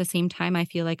real, and at the same time, I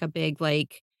feel like a big,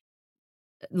 like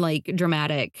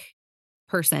dramatic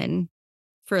person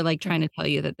for, like, trying to tell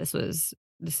you that this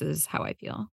is how I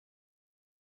feel.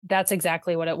 That's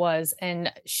exactly what it was.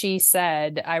 And she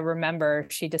said, I remember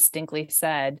she distinctly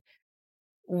said,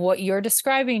 "What you're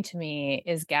describing to me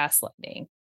is gaslighting."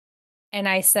 And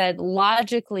I said,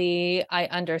 "Logically, I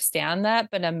understand that,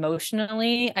 but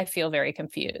emotionally, I feel very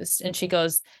confused." And she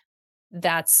goes,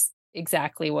 "That's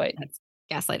exactly what That's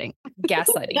gaslighting.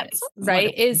 gaslighting That's is, what right?"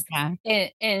 it is, Is yeah.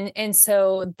 and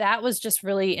so that was just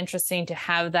really interesting to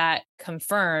have that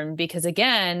confirmed because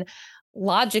again,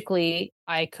 logically,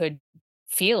 I could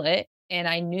feel it and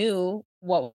I knew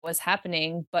what was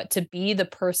happening, but to be the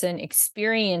person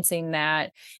experiencing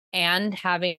that and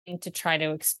having to try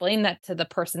to explain that to the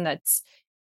person that's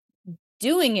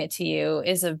doing it to you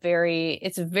is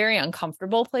it's a very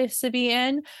uncomfortable place to be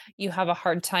in. You have a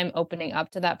hard time opening up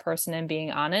to that person and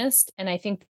being honest. And I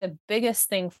think the biggest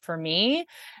thing for me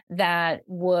that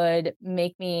would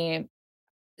make me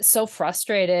so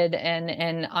frustrated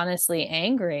and honestly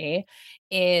angry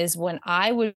is when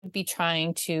I would be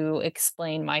trying to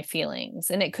explain my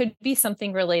feelings. And it could be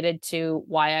something related to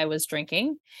why I was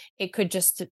drinking. It could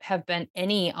just have been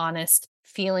any honest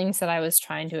feelings that I was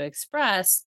trying to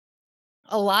express.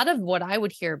 A lot of what I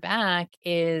would hear back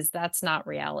is that's not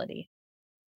reality.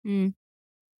 Mm,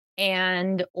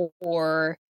 And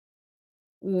or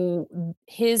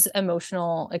his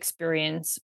emotional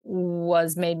experience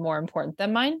was made more important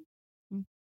than mine. mm,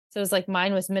 So it was like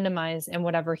mine was minimized and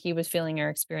whatever he was feeling or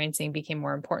experiencing became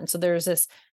more important. So there's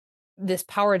this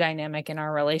power dynamic in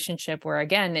our relationship where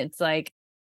again it's like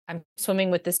I'm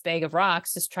swimming with this bag of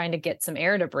rocks just trying to get some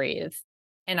air to breathe.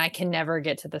 And I can never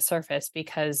get to the surface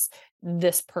because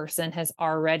this person has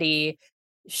already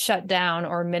shut down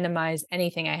or minimized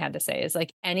anything I had to say. It's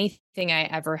like anything I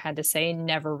ever had to say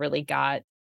never really got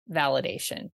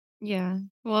validation. yeah.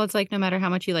 Well, it's like no matter how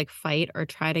much you, like, fight or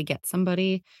try to get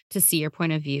somebody to see your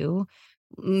point of view,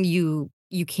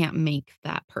 you can't make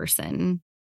that person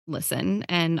listen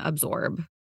and absorb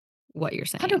what you're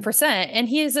saying. 100%. And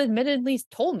he has admittedly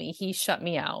told me he shut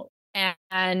me out.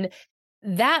 And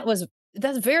that was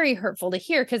that's very hurtful to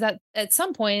hear because at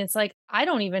some point it's like I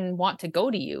don't even want to go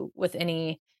to you with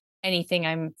anything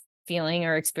I'm feeling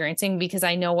or experiencing because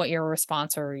I know what your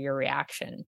response or your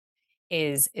reaction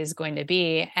is going to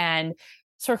be. And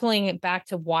circling it back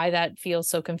to why that feels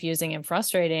so confusing and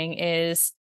frustrating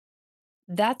is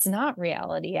that's not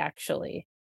reality actually.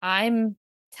 I'm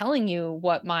telling you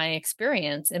what my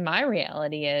experience and my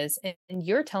reality is and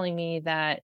you're telling me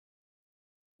that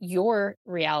your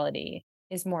reality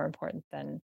is more important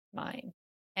than mine.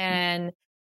 Mm, And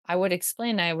I would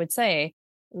explain, I would say,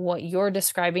 what you're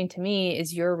describing to me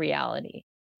is your reality.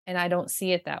 And I don't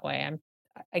see it that way.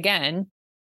 Again,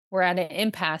 we're at an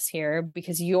impasse here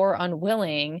because you're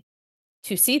unwilling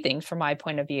to see things from my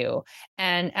point of view.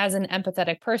 And as an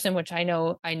empathetic person, which I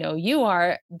know you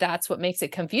are, that's what makes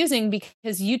it confusing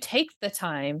because you take the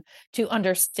time to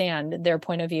understand their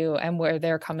point of view and where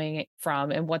they're coming from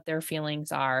and what their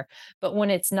feelings are. But when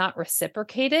it's not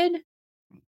reciprocated,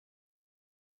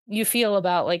 you feel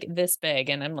about like this big,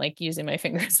 and I'm like using my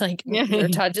fingers like Yeah. we're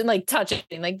touching,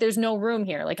 like there's no room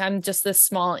here. Like I'm just this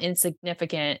small,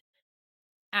 insignificant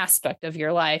aspect of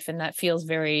your life. And that feels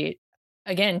very,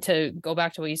 again, to go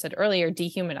back to what you said earlier,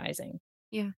 dehumanizing.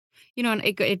 Yeah. And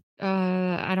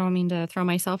I don't mean to throw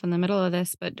myself in the middle of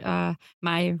this, but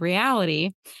my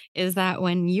reality is that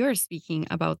when you're speaking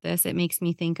about this, it makes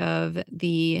me think of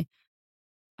the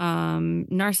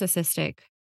narcissistic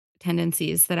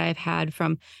tendencies that I've had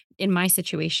from in my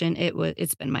situation,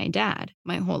 it's been my dad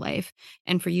my whole life.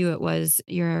 And for you, it was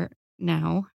your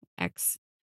now ex.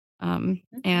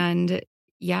 Mhm, And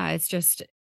yeah, it's just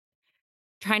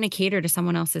trying to cater to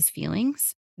someone else's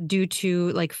feelings due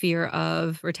to like fear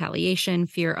of retaliation,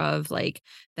 fear of like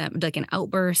that like an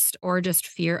outburst, or just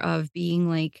fear of being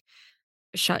like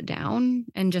shut down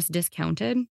and just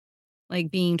discounted,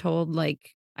 like being told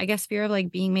like I guess fear of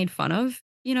like being made fun of,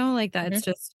 like mhm,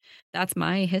 that's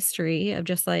my history of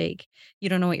just like you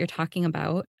don't know what you're talking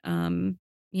about.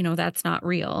 That's not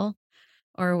real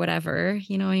or whatever,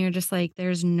 and you're just like,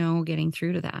 there's no getting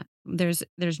through to that. There's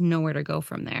nowhere to go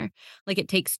from there. Like it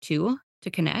takes two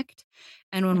to connect.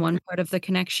 And when mhm, one part of the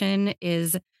connection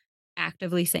is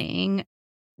actively saying,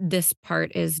 this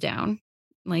part is down,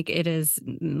 like it is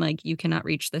like you cannot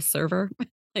reach this server.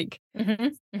 Like,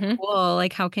 mhm, mhm. well,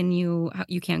 like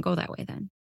you can't go that way then.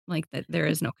 Like that there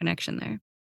is no connection there.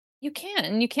 You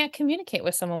can't communicate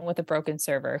with someone with a broken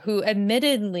server who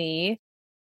admittedly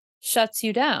shuts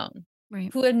you down,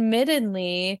 Right. who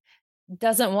admittedly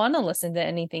doesn't want to listen to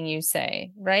anything you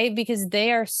say, right? Because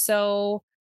they are so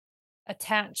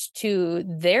attached to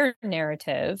their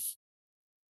narrative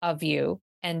of you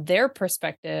and their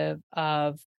perspective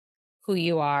of who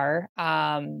you are,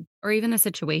 Or even a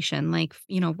situation like,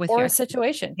 with or your a ex,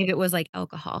 situation. maybe it was like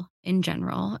alcohol in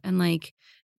general and like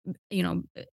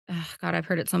God, I've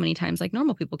heard it so many times, like,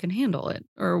 normal people can handle it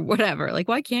or whatever. Like,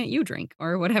 why can't you drink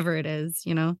or whatever it is,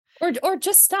 you know? Or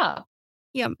just stop.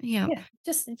 Yep, yep. Yeah,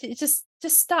 just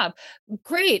stop.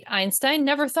 Great, Einstein,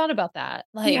 never thought about that.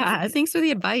 Like, Yeah, thanks for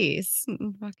the advice.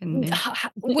 Fucking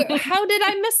how did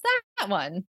I miss that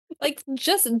one? Like,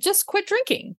 just quit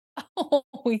drinking. Oh,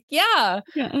 yeah,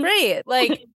 Yeah. great.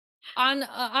 Like, on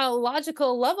a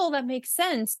logical level, that makes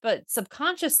sense, but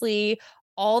subconsciously,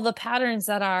 all the patterns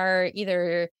that are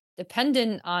either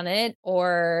dependent on it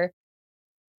or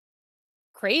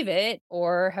crave it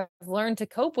or have learned to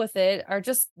cope with it are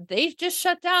just they just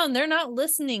shut down. They're not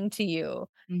listening to you.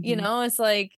 Mhm. It's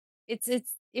like it's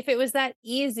if it was that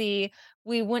easy,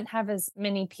 we wouldn't have as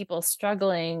many people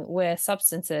struggling with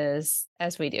substances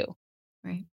as we do.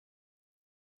 Right,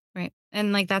 right.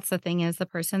 And, like, that's the thing is the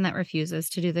person that refuses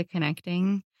to do the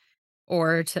connecting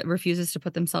or to refuses to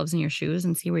put themselves in your shoes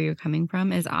and see where you're coming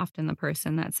from is often the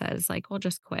person that says, like, "Well,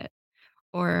 just quit."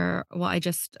 Or, "Well, I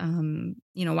just,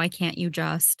 why can't you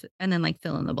just" and then, like,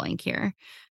 fill in the blank here.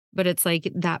 But it's like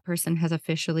that person has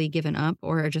officially given up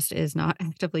or just is not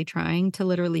actively trying to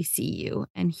literally see you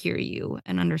and hear you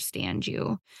and understand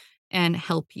you and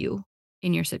help you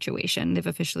in your situation. They've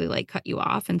officially like cut you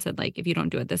off and said like, if you don't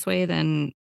do it this way,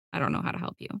 then I don't know how to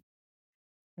help you.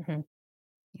 Mhm.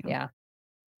 You know, Yeah.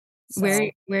 where So,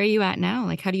 where are you at now?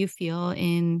 Like, how do you feel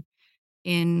in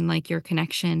like your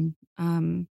connection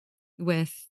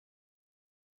with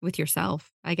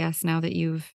yourself? I guess now that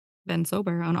you've been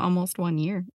sober on almost 1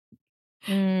 year.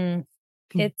 mm,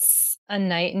 it's a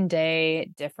night and day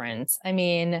difference. I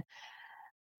mean,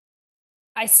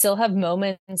 I still have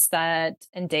moments that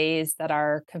and days that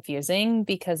are confusing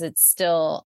because it's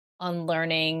still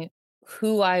unlearning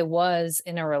who I was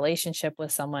in a relationship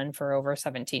with someone for over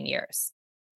 17 years.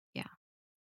 Yeah.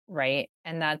 Right.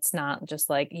 And that's not just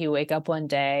like you wake up one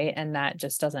day and that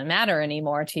just doesn't matter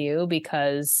anymore to you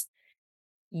because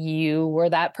you were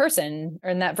that person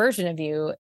or that version of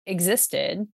you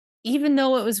existed. Even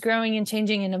though it was growing and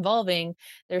changing and evolving,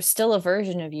 there's still a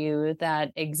version of you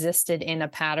that existed in a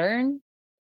pattern.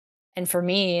 And for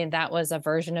me, that was a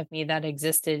version of me that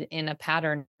existed in a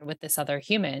pattern with this other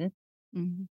human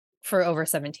Mhm. for over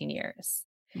 17 years.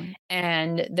 Right.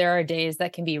 And there are days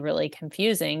that can be really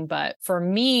confusing. But for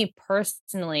me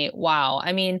personally, wow.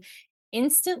 I mean,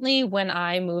 instantly when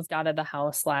I moved out of the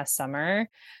house last summer,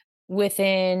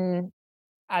 within,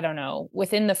 I don't know,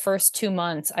 within the first 2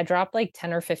 months, I dropped like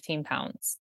 10 or 15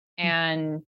 pounds. Mm.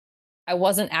 And I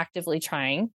wasn't actively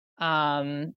trying.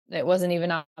 It wasn't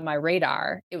even on my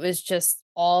radar. It was just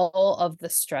all of the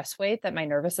stress weight that my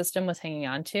nervous system was hanging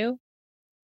on to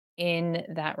in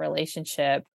that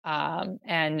relationship,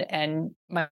 and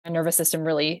my nervous system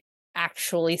really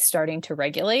actually starting to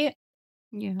regulate,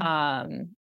 Yeah.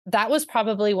 um, that was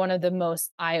probably one of the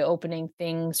most eye-opening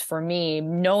things for me,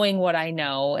 knowing what I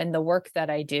know and the work that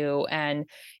I do, and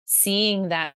seeing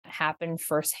that happen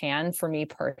firsthand for me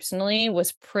personally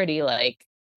was pretty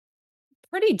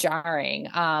jarring.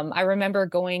 I remember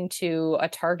going to a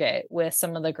Target with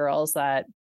some of the girls that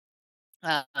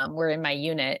were in my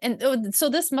unit. And so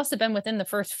this must have been within the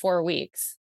first 4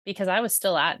 weeks because I was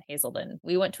still at Hazelden.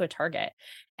 We went to a Target,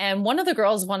 and one of the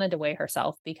girls wanted to weigh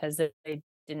herself because they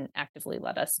didn't actively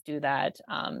let us do that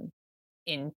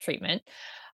in treatment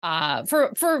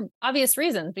for obvious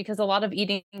reasons, because a lot of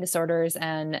eating disorders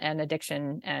and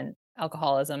addiction and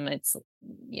alcoholism, it's,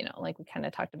 like we kind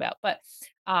of talked about, but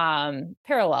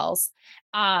parallels.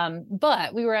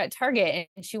 But we were at Target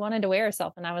and she wanted to weigh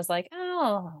herself, and I was like,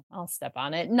 oh, I'll step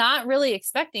on it, not really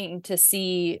expecting to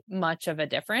see much of a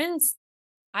difference.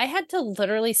 I had to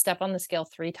literally step on the scale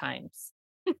 3 times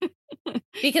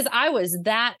because I was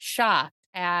that shocked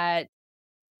at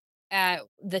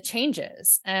the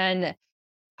changes and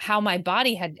how my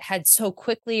body had so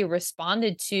quickly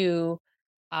responded to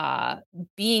uh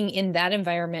being in that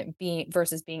environment, being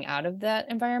versus being out of that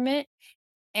environment.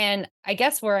 And I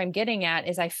guess where I'm getting at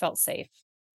is I felt safe.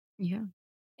 Yeah.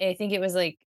 I think it was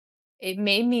like, it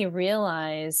made me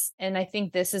realize, and I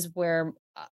think this is where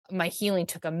my healing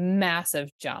took a massive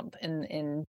jump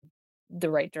in the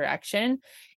right direction,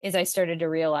 is I started to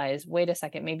realize, wait a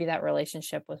second, maybe that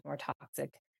relationship was more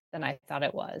toxic than I thought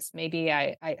it was. Maybe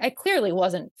I clearly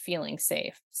wasn't feeling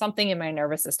safe. Something in my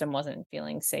nervous system wasn't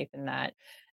feeling safe in that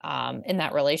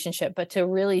relationship. But to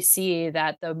really see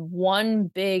that the one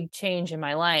big change in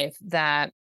my life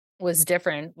that was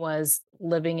different was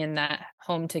living in that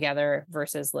home together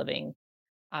versus living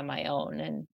on my own.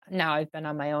 And now I've been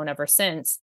on my own ever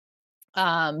since.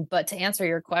 But to answer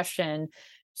your question,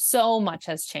 so much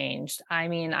has changed. I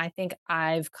mean, I think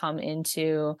I've come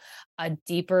into a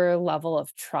deeper level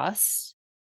of trust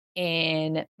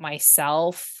in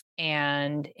myself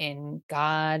and in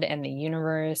God and the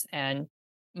universe and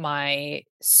my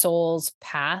soul's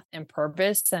path and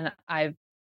purpose than I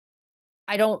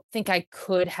don't think I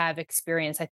could have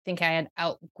experienced. I think I had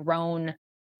outgrown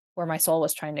where my soul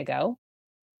was trying to go.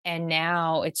 And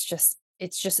now it's just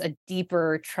a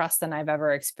deeper trust than I've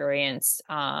ever experienced.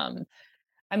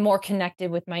 I'm more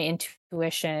connected with my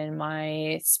intuition,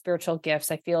 my spiritual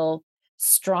gifts. I feel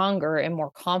stronger and more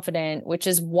confident, which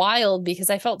is wild because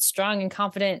I felt strong and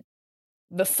confident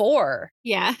before.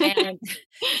 Yeah. And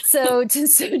so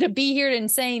to be here and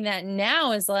saying that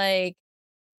now is like,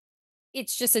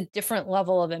 it's just a different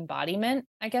level of embodiment.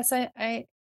 I guess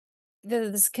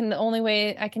this can the only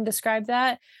way I can describe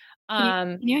that. Can you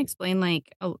Um can you explain,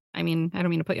 like, oh, I mean, I don't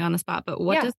mean to put you on the spot, but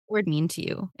what yeah, does the word mean to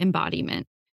you? Embodiment.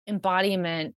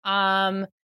 embodiment.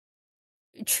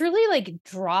 Truly like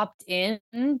dropped in.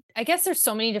 I guess there's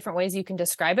so many different ways you can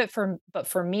describe it, but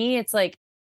for me it's like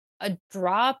a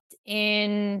dropped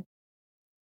in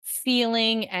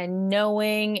feeling and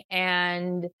knowing,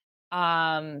 and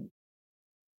um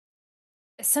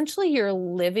essentially you're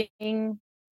living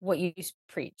what you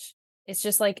preach. It's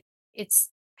just like, it's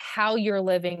how you're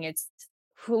living, it's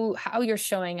how you're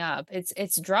showing up.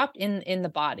 It's dropped in the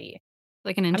body.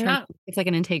 Like an I'm internal not it's like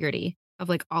an integrity of,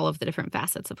 like, all of the different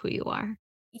facets of who you are.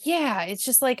 Yeah, it's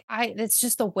just like it's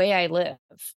just the way I live.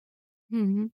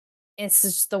 Mhm. It's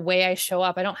just the way I show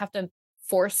up. I don't have to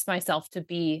force myself to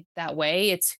be that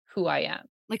way. It's who I am.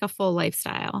 Like a full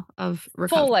lifestyle of Full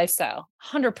recovery. lifestyle,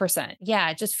 100%. Yeah,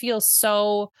 it just feels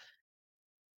so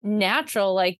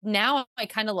natural. Like now I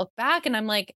kind of look back and I'm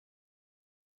like,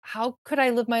 how could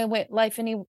I live my life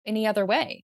any other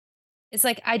way? It's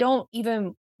like I don't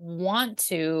even want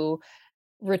to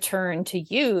return to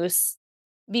use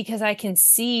because I can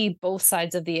see both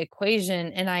sides of the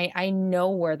equation, and I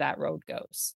know where that road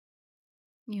goes.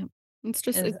 Yeah. It's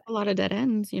And a lot of dead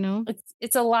ends, you know?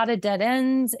 it's a lot of dead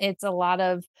ends. It's a lot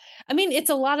of, I mean, it's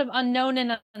a lot of unknown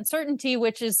and uncertainty,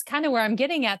 which is kind of where I'm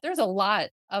getting at. There's a lot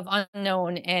of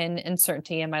unknown and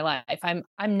uncertainty in my life. I'm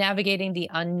navigating the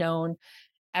unknown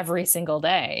every single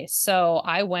day. So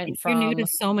I went You're new to from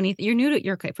so many you're new to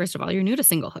you're okay, first of all, you're new to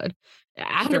singlehood.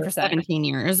 After 100%. 17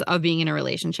 years of being in a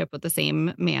relationship with the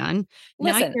same man,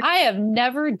 now Listen, you're I have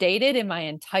never dated in my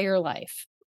entire life.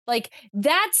 Like,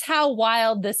 that's how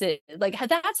wild this is. Like,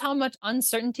 that's how much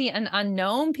uncertainty and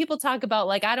unknown. People talk about,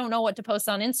 like, I don't know what to post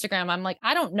on Instagram. I'm like,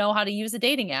 I don't know how to use a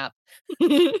dating app. I'm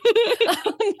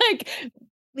like,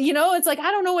 it's like,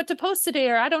 I don't know what to post today,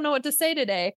 or I don't know what to say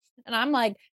today. And I'm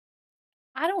like,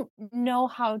 I don't know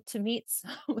how to meet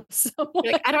someone.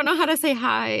 You're like, "I don't know how to say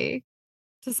hi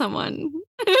to someone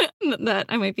that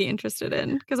I might be interested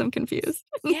in because 'cause I'm confused."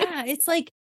 Yeah, it's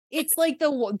like it's like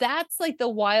that's like the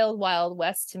wild, wild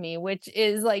west to me, which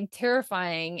is like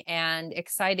terrifying and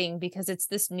exciting because it's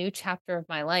this new chapter of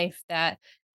my life that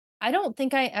I don't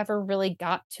think I ever really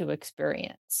got to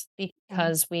experience Yeah.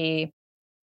 because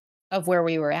of where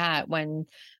we were at when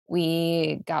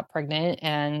we got pregnant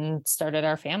and started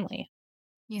our family.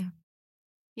 Yeah.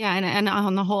 Yeah, and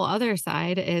on the whole other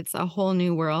side, it's a whole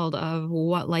new world of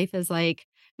what life is like,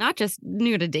 not just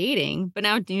new to dating, but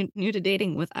now new to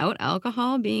dating without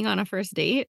alcohol, being on a first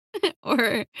date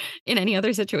or in any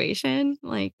other situation.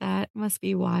 Like, that must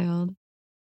be wild.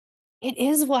 It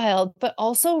is wild, but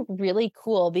also really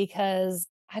cool because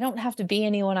I don't have to be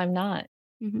anyone I'm not.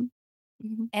 Mhm,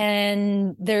 mhm.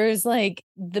 And there's like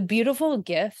the beautiful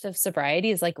gift of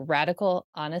sobriety is like radical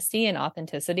honesty and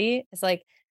authenticity. It's like,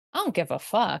 I don't give a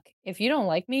fuck. If you don't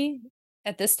like me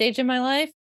at this stage in my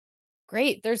life,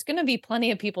 great. There's going to be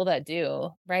plenty of people that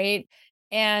do. Right.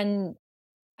 And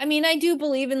I mean, I do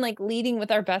believe in like leading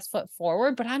with our best foot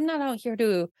forward, but I'm not out here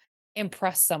to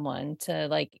impress someone to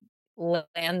like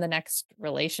land the next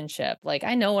relationship. Like,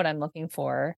 I know what I'm looking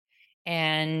for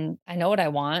and I know what I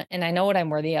want and I know what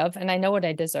I'm worthy of and I know what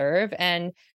I deserve.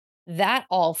 And that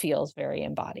all feels very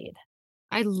embodied.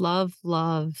 I love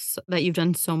that you've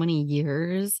done so many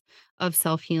years of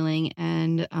self-healing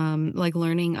and, like,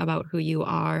 learning about who you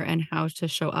are and how to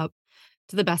show up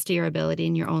to the best of your ability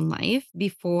in your own life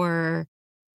before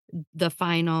the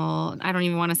final. I don't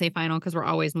even wanna say final because 'cause we're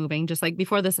always moving, just, like,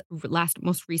 before this last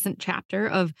most recent chapter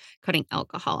of cutting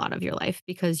alcohol out of your life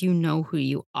because you know who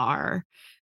you are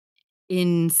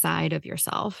inside of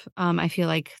yourself. I feel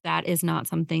like that is not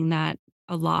something that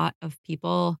a lot of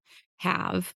people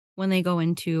have when they go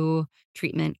into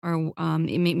treatment or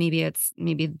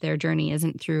maybe their journey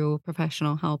isn't through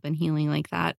professional help and healing like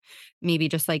that. Maybe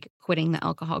just like quitting the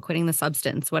alcohol, quitting the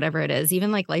substance, whatever it is,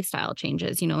 even like lifestyle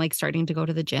changes, like starting to go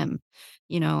to the gym,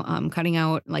 cutting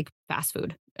out like fast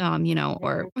food,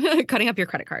 or Mhm. cutting up your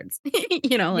credit cards, like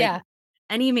Yeah.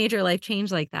 any major life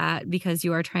change like that because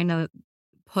you are trying to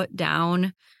put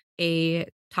down a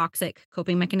toxic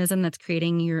coping mechanism that's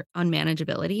creating your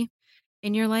unmanageability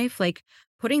in your life, like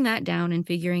putting that down and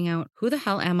figuring out who the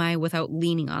hell am I without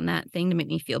leaning on that thing to make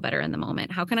me feel better in the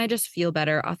moment. How can I just feel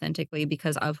better authentically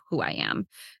because of who I am?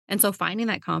 And so finding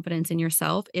that confidence in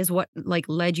yourself is what like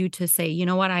led you to say, you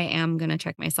know what, I am going to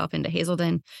check myself into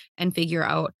Hazelden and figure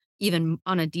out even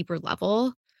on a deeper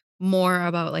level more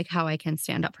about like how I can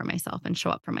stand up for myself and show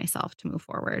up for myself to move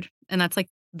forward. And that's like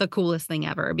the coolest thing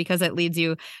ever because it leads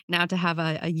you now to have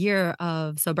a year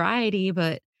of sobriety,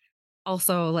 but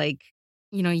also like,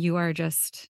 you are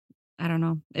just, I don't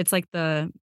know. It's like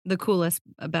the coolest,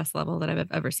 best level that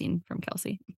I've ever seen from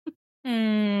Kelsey.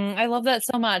 I love that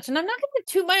so much. And I'm not going to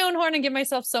toot my own horn and give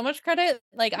myself so much credit.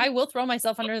 Like, I will throw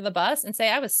myself under the bus and say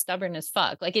I was stubborn as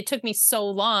fuck. Like, it took me so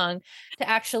long to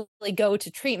actually go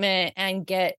to treatment and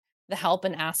get the help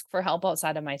and ask for help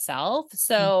outside of myself. Yeah.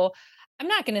 So, I'm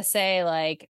not going to say,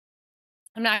 like,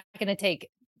 I'm not going to take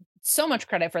so much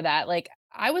credit for that. Like,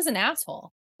 I was an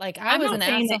asshole. Like, I I'm was not an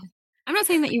saying that asshole. I'm not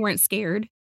saying that you weren't scared,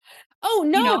 Oh,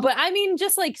 you no, know? but I mean,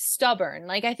 just, like, stubborn.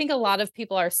 Like, I think a lot of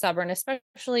people are stubborn,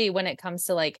 especially when it comes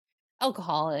to, like,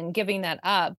 alcohol and giving that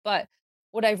up, but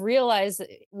what I've realized,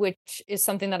 which is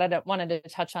something that wanted to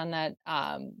touch on that,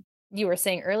 you were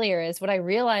saying earlier, is what I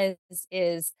realized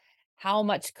is how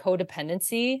much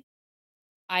codependency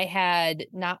I had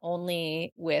not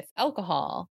only with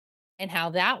alcohol and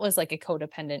how that was like a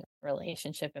codependent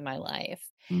relationship in my life,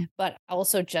 Mm, but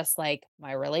also just like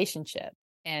my relationship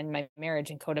and my marriage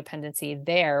and codependency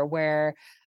there, where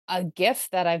a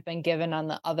gift that I've been given on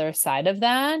the other side of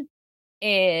that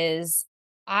is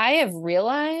I have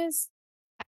realized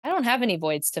I don't have any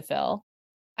voids to fill.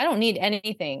 I don't need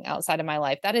anything outside of my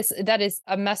life. That is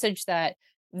a message that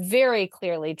very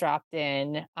clearly dropped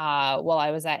in while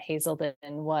I was at Hazelden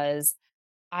was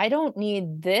I don't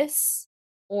need this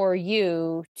or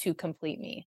you to complete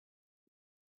me.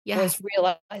 yes. Was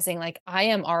realizing like I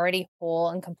am already whole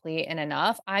and complete and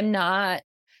enough. I'm not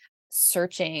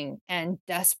searching and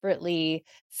desperately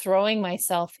throwing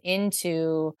myself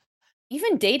into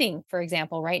even dating, for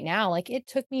example, right now. Like it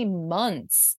took me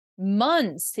months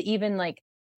to even like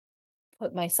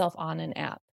put myself on an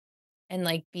app and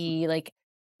like be like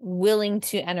willing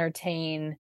to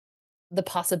entertain the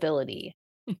possibility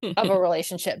of a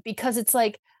relationship because it's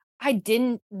like I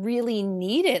didn't really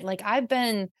need it. Like I've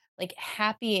been like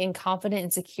happy and confident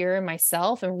and secure in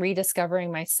myself and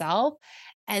rediscovering myself.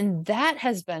 And that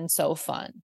has been so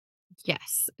fun.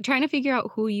 Yes. Trying to figure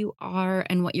out who you are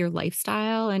and what your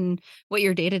lifestyle and what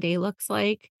your day-to-day looks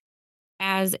like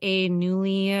as a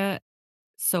newly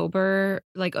sober,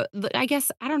 like, I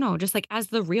guess, I don't know, just like as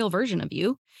the real version of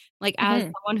you, like as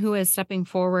Mhm. someone who is stepping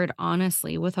forward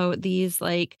honestly without these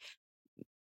like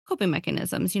coping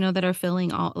mechanisms, that are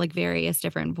filling all like various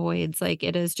different voids. Like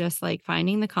it is just like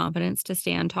finding the confidence to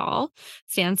stand tall,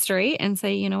 stand straight, and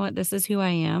say, you know what, this is who I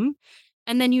am.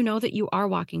 And then you know that you are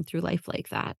walking through life like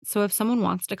that. So if someone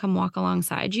wants to come walk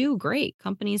alongside you, great.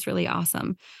 Company is really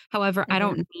awesome. However, I Mhm.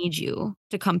 don't need you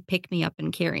to come pick me up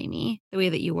and carry me the way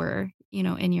that you were,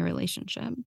 in your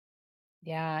relationship.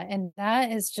 Yeah, and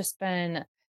that has just been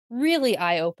really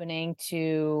eye-opening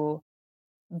to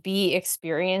be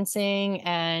experiencing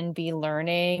and be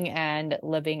learning and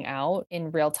living out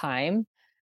in real time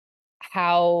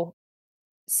how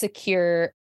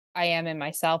secure I am in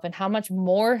myself and how much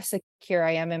more secure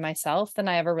I am in myself than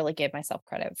I ever really gave myself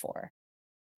credit for.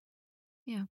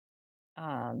 Yeah.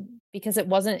 Because it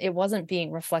wasn't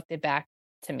being reflected back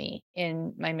to me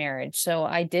in my marriage. So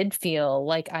I did feel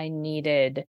like I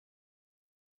needed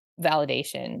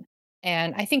validation.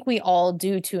 And I think we all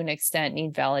do to an extent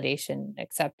need validation,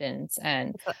 acceptance,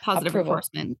 and It's that positive approval.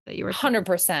 reinforcement that you were talking.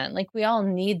 100%. Like we all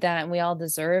need that and we all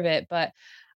deserve it. But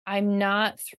I'm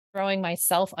not throwing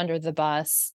myself under the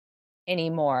bus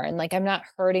anymore. And like I'm not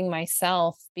hurting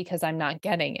myself because I'm not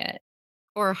getting it.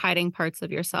 Or hiding parts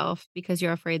of yourself because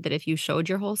you're afraid that if you showed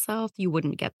your whole self, you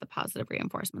wouldn't get the positive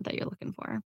reinforcement that you're looking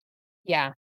for.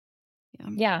 Yeah. Yeah.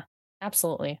 Yeah.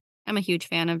 Absolutely. I'm a huge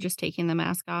fan of just taking the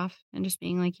mask off and just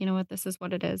being like, "You know what? This is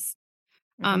what it is."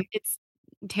 Hmm. It's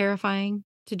terrifying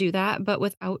to do that, but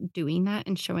without doing that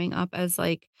and showing up as,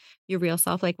 like, your real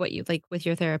self, like what you like with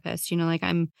your therapist, like,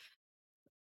 I'm,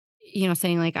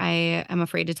 saying, like, "I am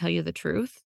afraid to tell you the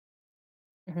truth."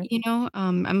 Hmm.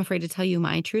 I'm afraid to tell you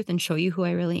my truth and show you who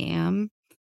I really am.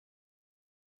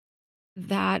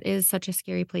 That is such a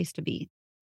scary place to be.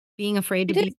 Being afraid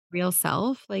to It be is. real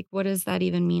self, like, what does that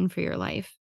even mean for your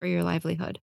life or your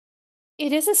livelihood?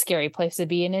 It is a scary place to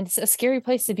be, and it's a scary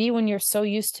place to be when you're so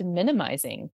used to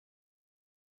minimizing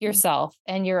Yeah. yourself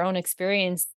and your own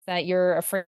experience that you're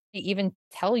afraid to even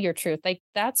tell your truth. Like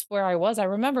that's where I was. I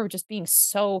remember just being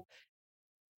so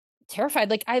terrified.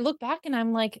 Like I look back and I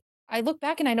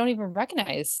don't even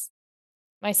recognize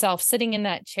myself sitting in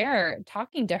that chair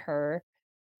talking to her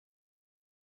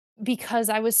because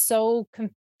I was so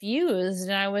confused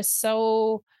and I was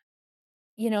so,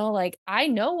 like I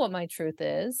know what my truth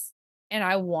is and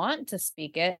I want to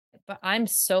speak it, but I'm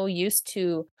so used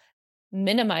to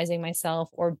minimizing myself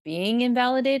or being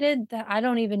invalidated that I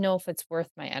don't even know if it's worth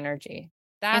my energy.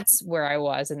 And That's where I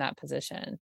was in that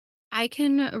position. I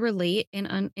can relate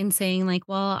in saying like,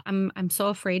 well, I'm so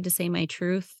afraid to say my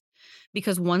truth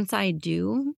because once I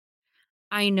do,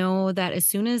 I know that as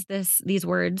soon as these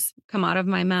words come out of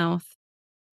my mouth,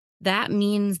 that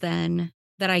means then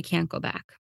that I can't go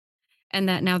back. And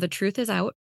that now the truth is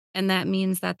out. And that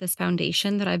means that this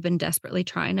foundation that I've been desperately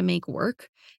trying to make work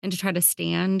and to try to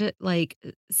stand like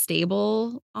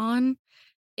stable on,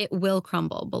 it will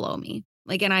crumble below me.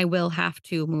 Like, and I will have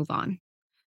to move on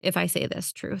if I say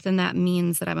this truth. And that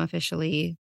means that I'm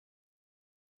officially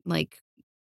like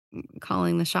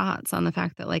calling the shots on the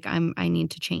fact that like I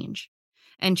need to change.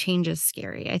 And change is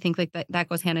scary. I think like that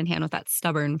goes hand in hand with that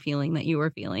stubborn feeling that you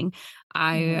were feeling.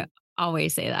 I Mhm,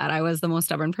 always say that. I was the most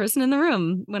stubborn person in the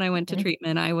room when I went to mhm,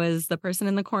 treatment. I was the person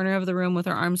in the corner of the room with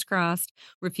her arms crossed,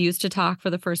 refused to talk for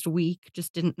the first week,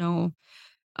 just didn't know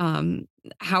um,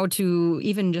 how to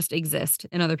even just exist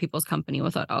in other people's company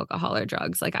without alcohol or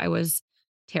drugs. Like I was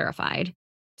terrified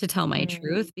to tell my mm.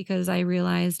 truth because I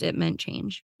realized it meant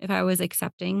change. If I was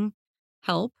accepting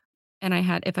help and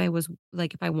if I was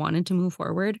like, if I wanted to move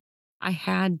forward, I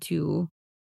had to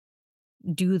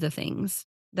do the things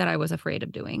that I was afraid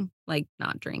of doing, like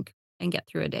not drink and get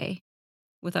through a day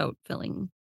without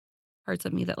feeling parts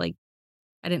of me that like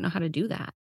I didn't know how to do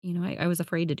that. I was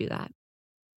afraid to do that.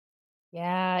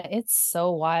 Yeah, it's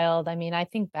so wild. I mean, I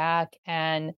think back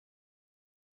and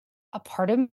a part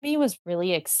of me was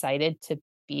really excited to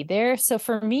be there. So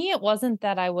for me, it wasn't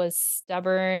that I was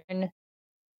stubborn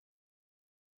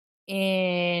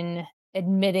in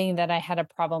admitting that I had a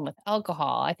problem with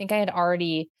alcohol. I think I had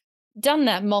already done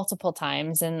that multiple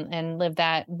times and lived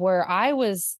that where I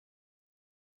was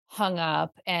hung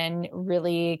up and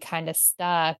really kind of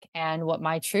stuck. And what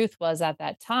my truth was at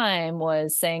that time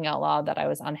was saying out loud that I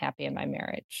was unhappy in my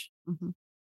marriage. Mhm.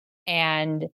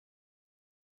 And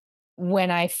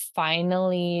when I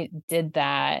finally did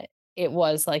that, it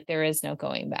was like there is no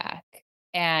going back.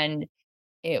 And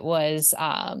it was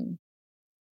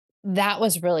that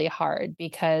was really hard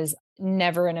because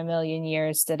never in a million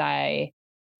years did I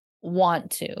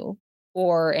want to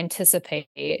or anticipate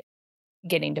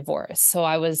getting divorced. So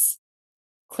I was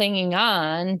clinging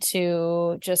on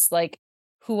to just like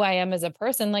who I am as a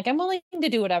person, like I'm willing to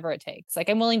do whatever it takes. Like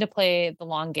I'm willing to play the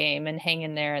long game and hang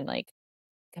in there, and like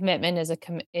commitment is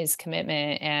is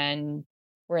commitment, and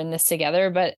we're in this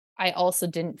together, but I also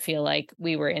didn't feel like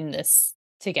we were in this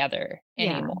together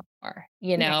Yeah. anymore,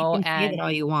 Yeah, you can say that and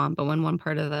all you want, but when one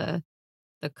part of the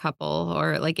couple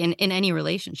or, like, in any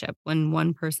relationship, when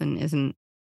one person isn't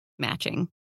matching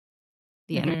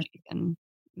the mhm, energy,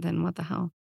 then what the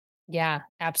hell? yeah,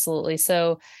 absolutely.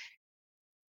 So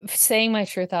saying my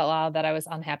truth out loud that I was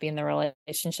unhappy in the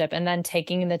relationship, and then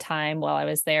taking the time while I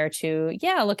was there to,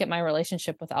 yeah, look at my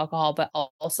relationship with alcohol, but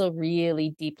also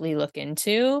really deeply look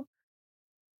into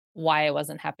why I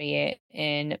wasn't happy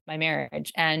in my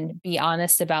marriage and be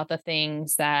honest about the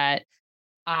things that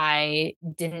I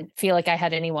didn't feel like I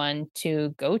had anyone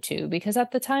to go to, because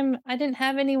at the time I didn't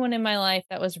have anyone in my life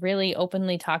that was really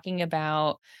openly talking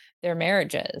about their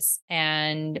marriages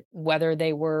and whether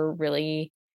they were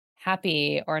really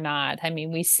happy or not. I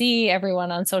mean, we see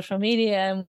everyone on social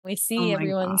media and we Oh see my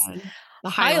everyone's god. The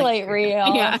highlight highlight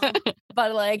reel. Yeah. reel,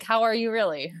 but like, how are you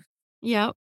really?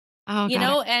 Yep. Oh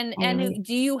god, I relate. And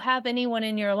do you have anyone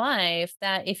in your life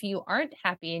that if you aren't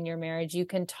happy in your marriage, you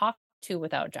can talk to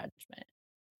without judgment?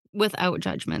 Without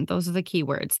judgment, those are the key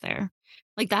words there.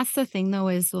 Like, that's the thing though,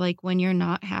 is, like, when you're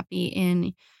not happy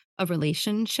in a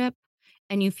relationship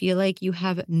and you feel like you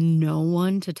have no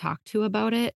one to talk to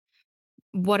about it,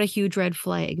 what a huge red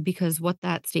flag, because what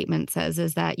that statement says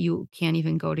is that you can't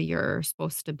even go to your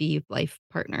supposed to be life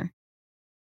partner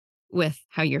with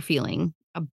how you're feeling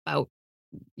about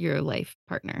your life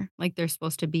partner. Like, they're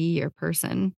supposed to be your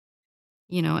person,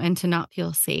 and to not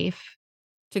feel safe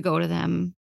to go to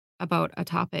them about a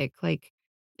topic, like,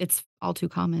 it's all too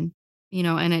common,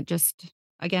 and it just,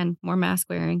 again, more mask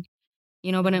wearing,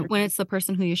 but Mhm. when it's the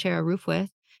person who you share a roof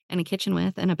with and a kitchen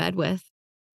with and a bed with,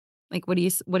 like, what are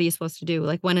you supposed to do?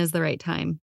 Like, when is the right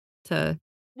time to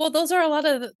Well, those are a lot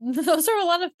of those are a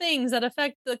lot of things that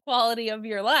affect the quality of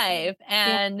your life. Yeah,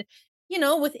 And,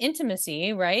 with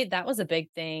intimacy, right? That was a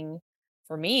big thing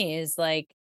for me is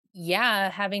like, yeah,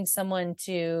 having someone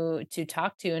to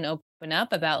talk to and open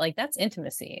up about, like, that's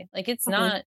intimacy. Like it's totally.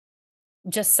 not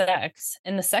just sex,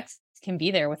 and the sex can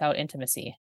be there without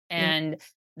intimacy. Yep. And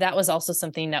that was also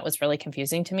something that was really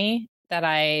confusing to me that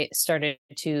I started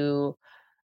to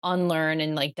unlearn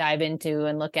and like dive into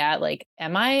and look at, like, are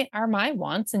my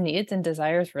wants and needs and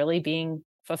desires really being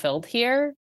fulfilled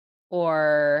here,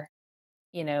 or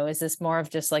is this more of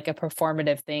just like a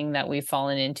performative thing that we've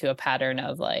fallen into a pattern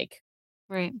of, like,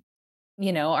 Right.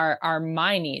 are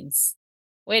my needs,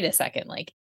 wait a second,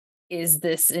 like, is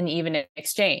this an even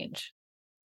exchange,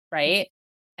 right?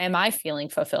 Am I feeling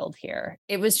fulfilled here?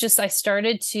 It was just, I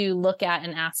started to look at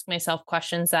and ask myself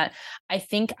questions that I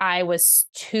think I was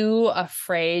too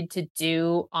afraid to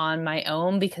do on my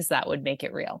own because that would make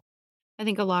it real. I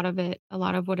think a lot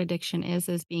of what addiction is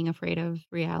being afraid of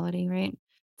reality, right?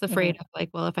 It's afraid Mhm. of, like,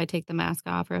 well, if I take the mask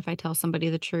off or if I tell somebody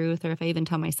the truth or if I even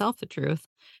tell myself the truth,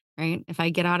 right? If I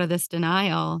get out of this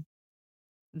denial,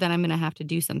 then I'm gonna have to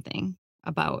do something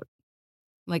about,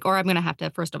 like, or I'm gonna have to,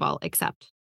 first of all,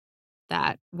 accept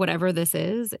that whatever this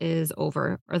is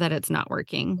over, or that it's not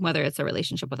working, whether it's a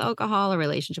relationship with alcohol, a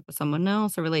relationship with someone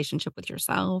else, a relationship with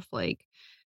yourself, like,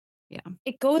 yeah.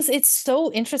 It's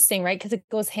so interesting, right? Because it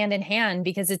goes hand in hand,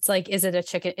 because it's like, is it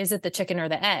the chicken or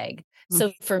the egg? Mm,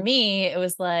 So for me, it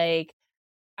was like,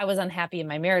 I was unhappy in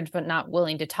my marriage, but not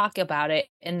willing to talk about it.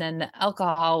 And then the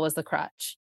alcohol was the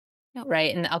crutch. yep,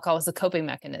 Right, and the alcohol is a coping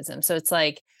mechanism, so it's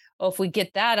like, "Oh, if we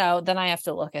get that out, then I have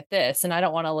to look at this, and I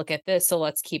don't wanna look at this, so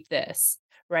let's keep this."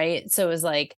 Right? So it was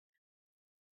like,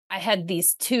 I had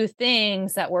these 2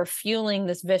 things that were fueling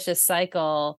this vicious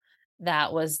cycle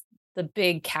that was the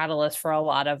big catalyst for a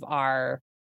lot of our,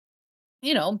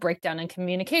 breakdown in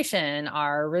communication,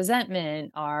 our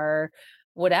resentment, our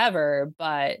whatever,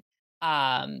 but,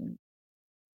 um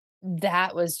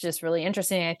that was just really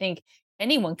interesting. I think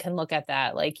anyone can look at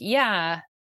that. Like, yeah,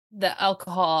 the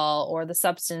alcohol or the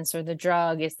substance or the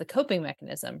drug is the coping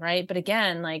mechanism, right? But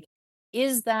again, like,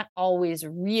 is that always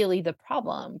really the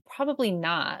problem? Probably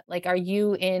not. Like, are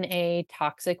you in a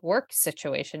toxic work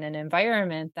situation, an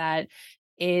environment that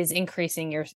is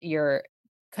increasing your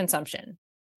consumption,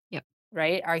 yep,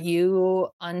 right? Are you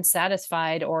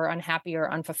unsatisfied or unhappy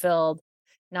or unfulfilled,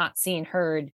 not seen,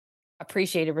 heard,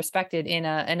 appreciated, respected in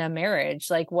a marriage?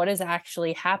 Like, what is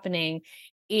actually happening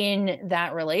in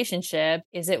that relationship?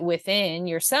 Is it within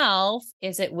yourself?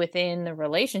 Is it within the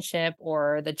relationship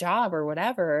or the job or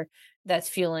whatever that's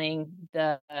fueling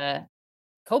the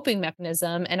coping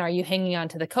mechanism? And are you hanging on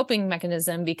to the coping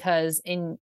mechanism because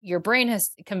in your brain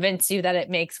has convinced you that it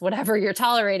makes whatever you're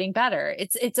tolerating better.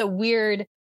 It's a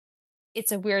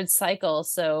weird cycle.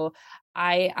 So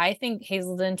I think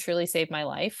Hazelden truly saved my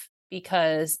life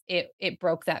because it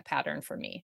broke that pattern for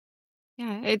me.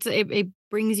 Yeah, it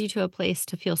brings you to a place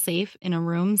to feel safe in a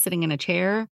room, sitting in a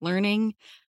chair, learning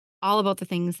all about the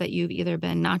things that you've either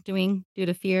been not doing due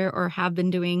to fear or have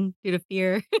been doing due to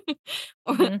fear,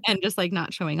 Mhm, and just, like,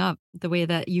 not showing up the way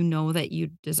that you know that you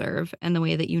deserve and the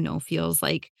way that you know feels,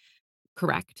 like,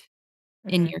 correct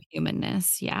in mhm. your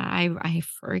humanness. Yeah, I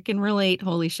freaking relate.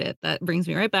 Holy shit, that brings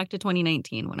me right back to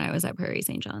 2019 when I was at Prairie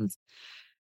St. John's.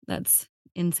 That's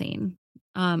insane.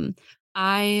 Um,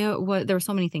 there were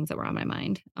so many things that were on my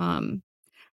mind.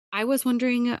 I was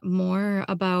wondering more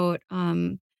about,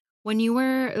 when you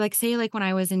were like, say, like, when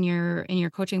I was in your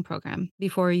coaching program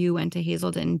before you went to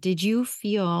Hazelden, did you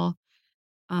feel,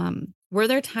 were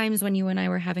there times when you and I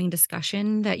were having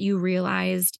discussion that you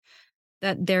realized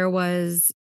that there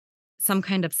was some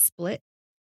kind of split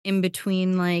in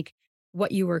between, like,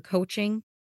 what you were coaching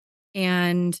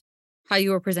and how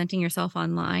you were presenting yourself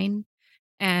online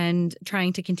and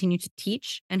trying to continue to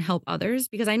teach and help others?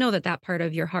 Because I know that that part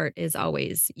of your heart is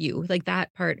always you. Like,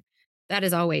 that part, that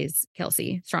is always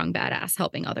Kelsey, strong badass,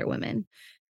 helping other women.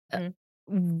 Uh, Mhm.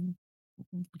 w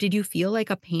did you feel like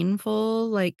a painful,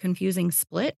 like, confusing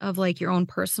split of, like, your own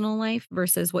personal life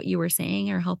versus what you were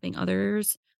saying or helping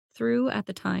others through at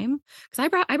the time? Because I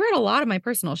brought a lot of my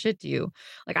personal shit to you.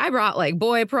 Like, I brought, like,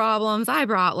 boy problems, I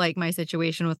brought, like, my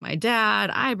situation with my dad,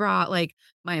 I brought, like,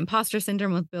 my imposter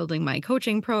syndrome with building my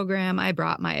coaching program, I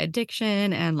brought my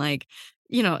addiction and, like,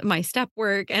 my step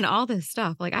work and all this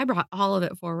stuff. Like, I brought all of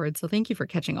it forward, so thank you for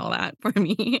catching all that for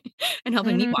me and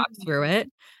helping me walk Mhm, through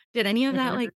it. Did any of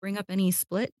that, mhm. like, bring up any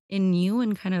split in you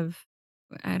and kind of,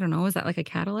 I don't know, is that like a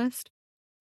catalyst?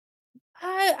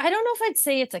 I don't know if I'd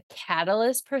say it's a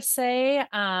catalyst per se.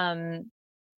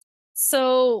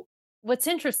 So what's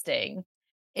interesting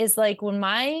is like when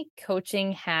my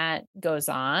coaching hat goes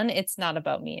on, it's not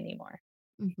about me anymore.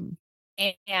 Mhm,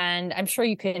 And I'm sure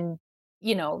you can,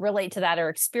 relate to that or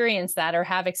experience that or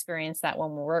have experienced that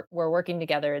when we're working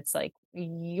together. It's like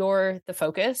you're the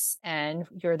focus and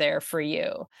you're there for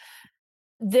you.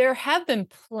 There have been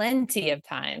plenty of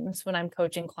times when I'm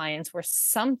coaching clients where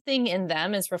something in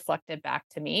them is reflected back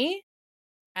to me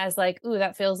as like, "Ooh,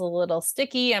 that feels a little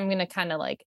sticky. I'm gonna kinda,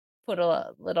 like, put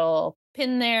a little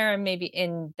pin there and maybe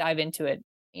and dive into it,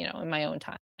 in my own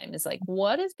time." Is like,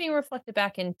 what is being reflected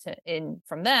back into in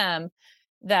from them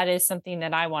that is something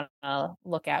that I wanna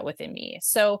look at within me.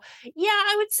 So, yeah,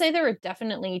 I would say there were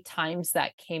definitely times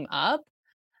that came up,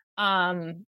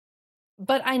 um,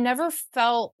 but I never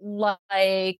felt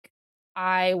like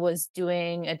I was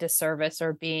doing a disservice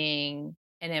or being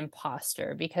an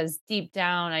imposter because deep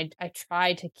down I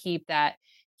try to keep that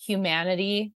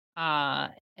humanity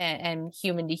and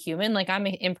human to human. Like I'm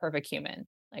an imperfect human.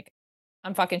 Like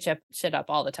I'm fucking shit up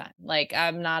all the time. Like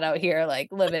I'm not out here like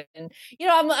living,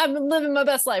 I'm living my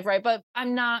best life, right? But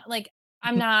I'm not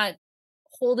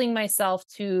holding myself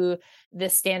to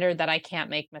this standard that I can't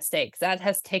make mistakes. That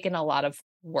has taken a lot of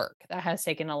work. That has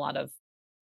taken a lot of,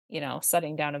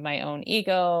 setting down of my own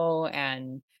ego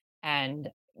and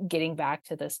getting back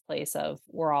to this place of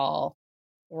we're all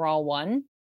one.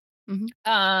 mhm,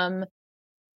 Um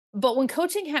but when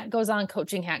coaching hat goes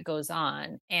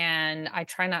on and I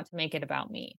try not to make it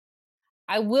about me.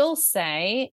 I will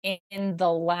say in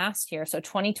the last year, so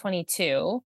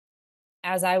 2022,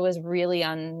 as I was really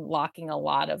unlocking a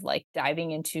lot of like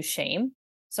diving into shame.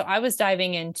 So I was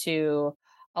diving into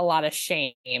a lot of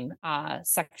shame,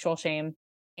 sexual shame,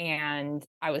 and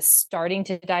I was starting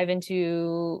to dive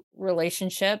into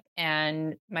relationship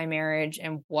and my marriage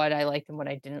and what I liked and what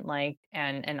I didn't like,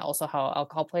 and also how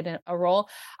alcohol played a role.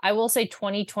 I will say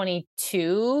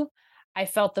 2022, I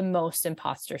felt the most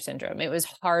imposter syndrome. It was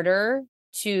harder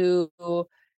to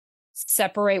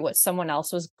separate what someone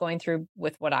else was going through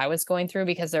with what I was going through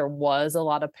because there was a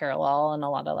lot of parallel and a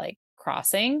lot of like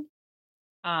crossing.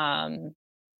 Um,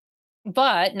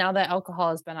 but now that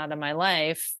alcohol has been out of my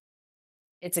life,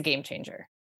 it's a game changer.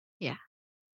 yeah.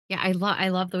 Yeah, I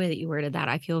love the way that you worded that.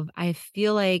 I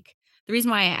feel like the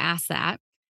reason why I asked that,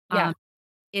 um, Yeah.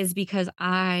 is because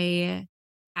I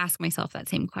ask myself that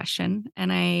same question,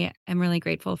 and I am really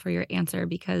grateful for your answer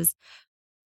because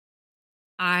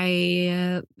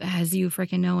as you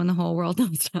freaking know, and the whole world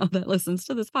knows now that listens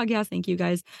to this podcast, thank you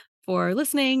guys for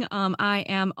listening. I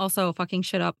am also fucking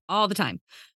shit up all the time.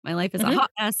 My life is a Mhm.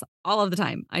 hot mess all of the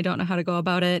time. I don't know how to go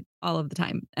about it all of the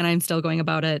time, and I'm still going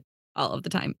about it all of the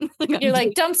time. Like, I'm You're doing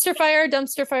like dumpster fire,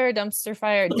 dumpster fire, dumpster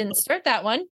fire. Didn't start that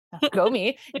one. Go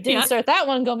me. Didn't Yeah. start that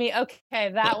one. Go me.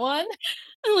 Okay, that one.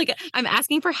 Like, I'm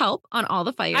asking for help on all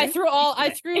the fire. I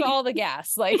threw all the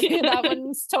gas. Like that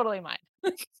one's totally mine.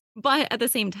 But at the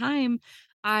same time,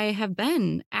 I have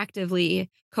been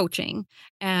actively coaching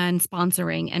and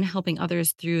sponsoring and helping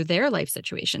others through their life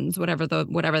situations, whatever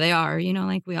they are,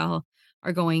 like we all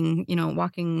are going,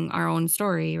 walking our own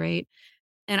story, right?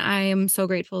 And I am so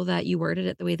grateful that you worded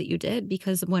it the way that you did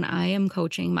because when I am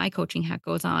coaching, my coaching hat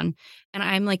goes on and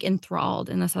I'm like enthralled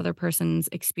in this other person's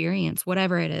experience,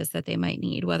 whatever it is that they might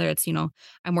need, whether it's,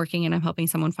 I'm working and I'm helping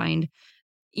someone find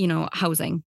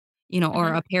housing,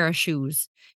 or Mhm, a pair of shoes.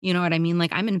 You know what I mean?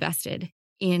 Like I'm invested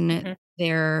in mhm,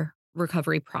 their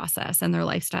recovery process and their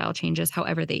lifestyle changes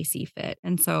however they see fit.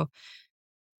 And so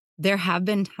there have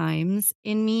been times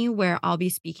in me where I'll be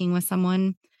speaking with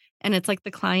someone and it's like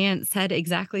the client said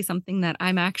exactly something that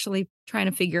I'm actually trying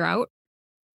to figure out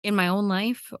in my own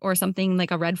life or something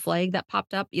like a red flag that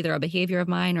popped up, either a behavior of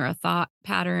mine or a thought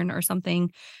pattern or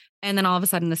something. And then all of a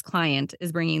sudden, this client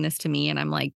is bringing this to me, and I'm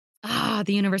like, the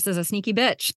universe is a sneaky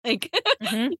bitch. Like,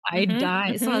 mhm, I mhm,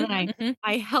 die. So mhm, then I, mhm,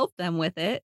 I help them with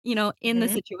it, in the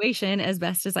mhm, situation as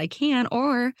best as I can.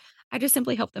 Or I just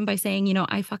simply help them by saying,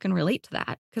 I fucking relate to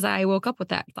that because I woke up with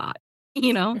that thought,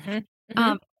 you know? mhm,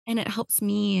 Um, mhm, and it helps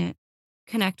me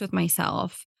connect with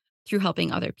myself through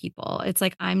helping other people. It's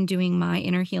like I'm doing my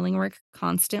inner healing work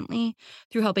constantly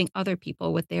through helping other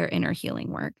people with their inner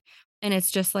healing work. And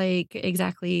it's just like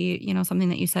exactly, something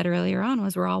that you said earlier on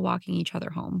was we're all walking each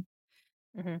other home.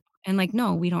 mhm, And like,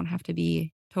 no, we don't have to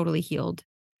be totally healed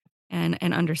and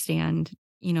understand,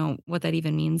 what that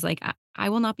even means. Like I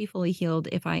will not be fully healed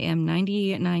if I am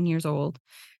 99 years old,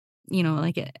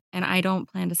 like it, and I don't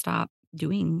plan to stop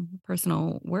doing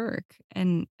personal work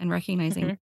and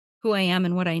recognizing mhm. who I am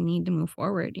and what I need to move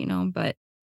forward, but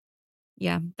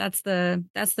yeah, that's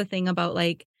the thing about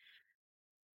like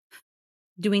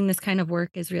doing this kind of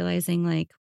work is realizing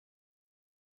like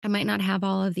I might not have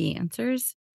all of the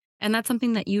answers. And that's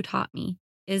something that you taught me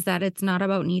is that it's not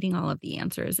about needing all of the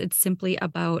answers. It's simply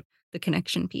about the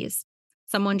connection piece.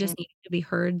 Someone Mhm, just needs to be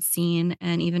heard, seen,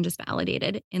 and even just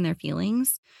validated in their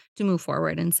feelings to move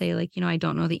forward and say, like, I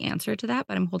don't know the answer to that,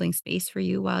 but I'm holding space for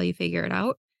you while you figure it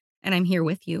out. And I'm here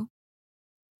with you,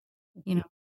 you mhm. know,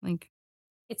 like,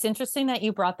 It's interesting that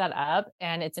you brought that up,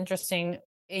 and it's interesting,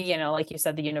 like you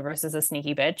said, the universe is a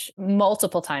sneaky bitch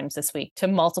multiple times this week to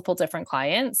multiple different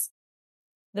clients.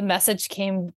 The message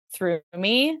came through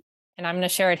me, and I'm going to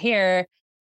share it here.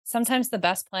 Sometimes the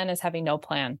best plan is having no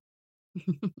plan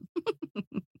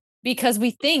because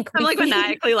I'm we like think,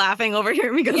 maniacally laughing over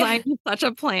here because yeah, I'm such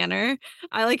a planner.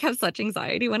 I like have such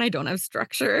anxiety when I don't have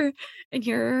structure. And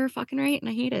you're fucking right. And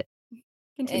I hate it.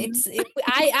 Continue.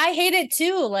 I hate it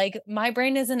too. Like my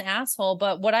brain is an asshole,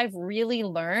 but what I've really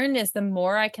learned is the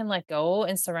more I can let go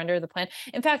and surrender the plan.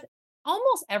 In fact,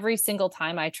 almost every single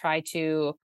time I try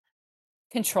to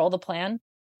control the plan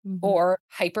Mhm. or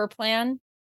hyper plan,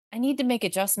 I need to make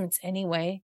adjustments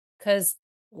anyway because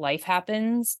life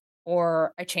happens,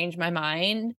 or I change my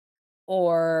mind,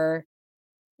 or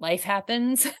life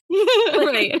happens.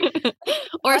 Like Right.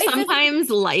 Or life is, sometimes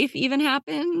life even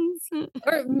happens.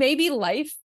 or maybe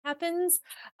life happens.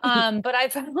 But I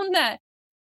found that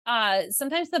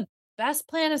sometimes the best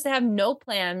plan is to have no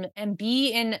plan and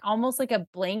be in almost like a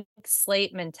blank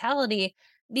slate mentality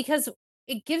because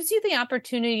it gives you the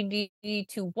opportunity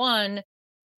to one,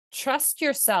 trust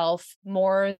yourself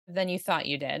more than you thought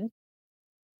you did,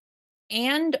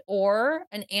 and or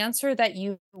an answer that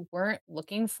you weren't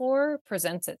looking for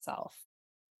presents itself.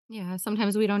 Yeah,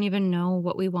 sometimes we don't even know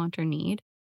what we want or need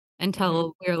Mhm,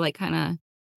 until we're, like, kinda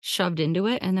shoved into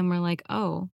it, and then we're like,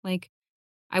 "Oh, like,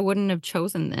 I wouldn't have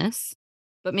chosen this,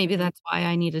 but maybe mhm, that's why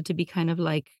I needed to be kind of,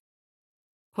 like,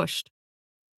 pushed,"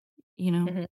 you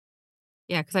know? mhm.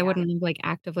 Yeah, because I Yeah. wouldn't have, like,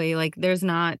 actively like, there's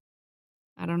not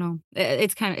I don't know.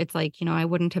 It's kinda it's like, I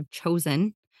wouldn't have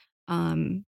chosen,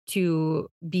 to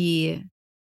be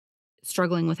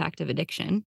struggling with active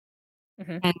addiction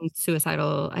Mhm, and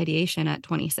suicidal ideation at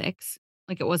 26.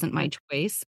 Like, it wasn't my mhm.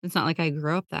 choice. It's not like I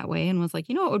grew up that way and was like,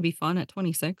 what would be fun at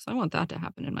 26? I want that to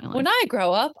happen in my When life." I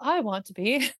grow up, I want to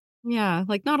be. Yeah,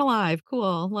 like, not alive.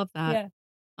 Cool. Love that. Yeah.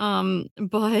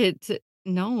 But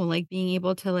no, like, being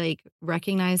able to, like,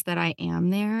 recognize that I am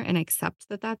there and accept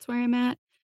that that's where I'm at,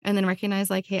 and then recognize,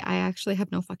 like, "Hey, I actually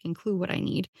have no fucking clue what I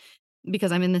need."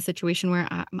 Because I'm in this situation where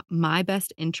my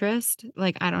best interest,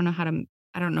 like, I don't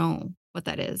know what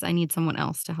that is. I need someone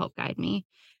else to help guide me.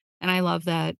 And I love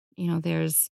that,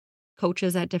 there's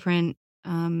coaches at different,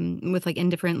 with like in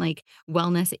different like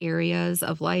wellness areas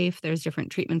of life. There's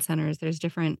different treatment centers. There's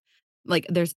different, like,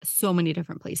 there's so many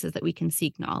different places that we can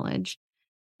seek knowledge.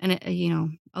 And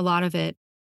a lot of it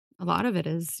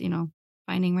is,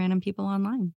 finding random people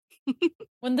online.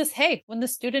 When the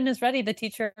student is ready, the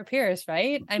teacher appears,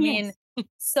 right? I mean, Yes.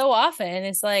 so often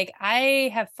it's like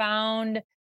I have found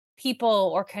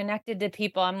people or connected to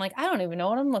people. I'm like, I don't even know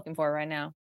what I'm looking for right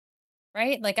now.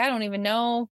 Right? Like I don't even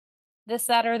know this,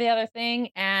 that, or the other thing.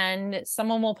 And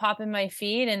someone will pop in my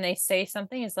feed and they say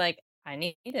something. It's like, I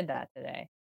needed that today.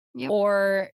 Yep.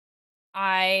 Or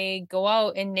I go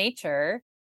out in nature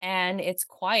and it's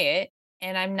quiet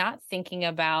and I'm not thinking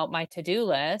about my to-do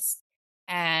list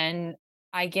and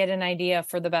I get an idea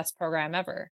for the best program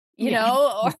ever,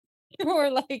 Yeah. or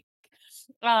like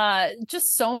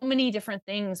just so many different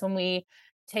things when we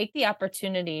take the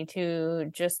opportunity to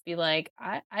just be like,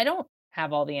 I don't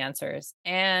have all the answers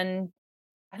and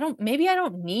maybe I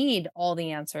don't need all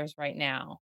the answers right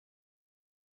now.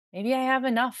 Maybe I have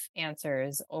enough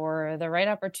answers or the right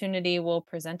opportunity will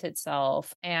present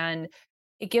itself. And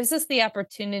it gives us the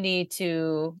opportunity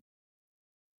to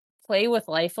play with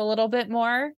life a little bit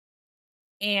more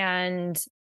and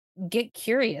get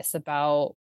curious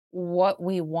about what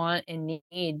we want and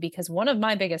need. Because one of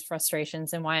my biggest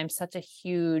frustrations and why I'm such a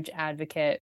huge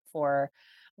advocate for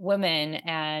women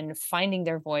and finding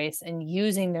their voice and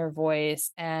using their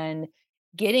voice and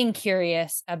getting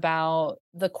curious about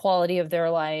the quality of their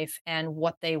life and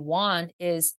what they want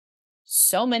is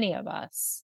so many of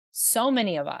us,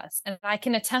 and I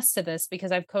can attest to this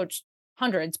because I've coached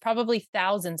hundreds, probably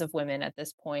thousands of women at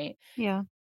this point. Yeah.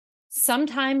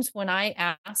 Sometimes when I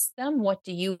ask them, "What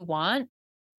do you want?"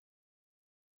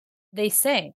 they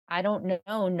say, "I don't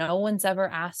know. No one's ever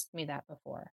asked me that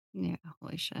before." Yeah.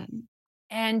 Holy shit.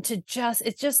 And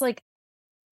it's just like,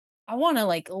 I wanna,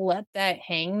 like, let that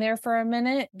hang there for a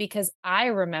minute because I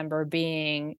remember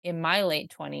being in my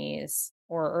late 20s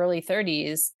or early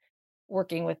 30s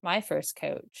working with my first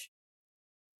coach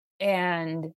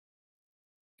and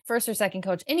first or second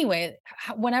coach. Anyway,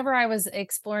 whenever I was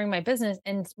exploring my business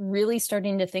and really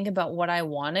starting to think about what I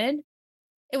wanted,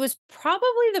 it was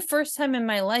probably the first time in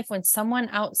my life when someone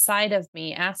outside of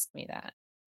me asked me that,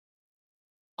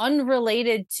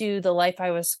 unrelated to the life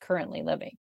I was currently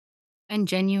living. And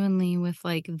genuinely with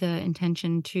like the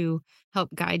intention to help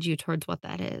guide you towards what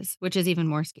that is, which is even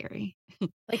more scary.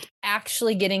 Like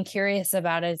actually getting curious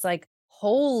about it. It's like,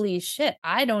 holy shit,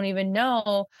 I don't even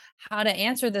know how to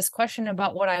answer this question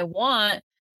about what I want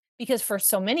because for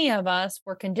so many of us,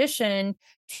 we're conditioned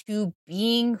to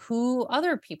being who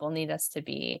other people need us to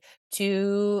be,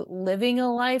 to living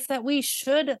a life that we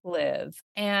should live,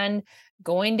 and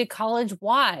going to college.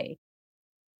 Why? Right.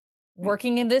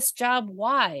 Working in this job.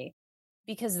 Why?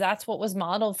 Because that's what was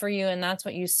modeled for you and that's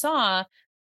what you saw.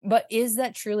 But is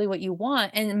that truly what you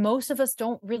want? And most of us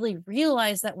don't really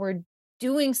realize that we're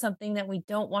doing something that we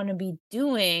don't want to be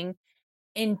doing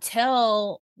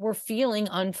until we're feeling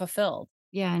unfulfilled.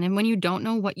 Yeah. And then when you don't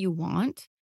know what you want,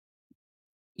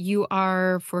 you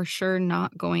are for sure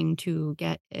not going to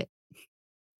get it.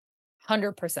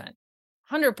 100%.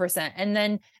 100%. And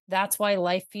then that's why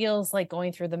life feels like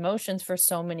going through the motions for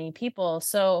so many people.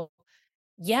 So,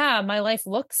 yeah, my life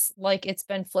looks like it's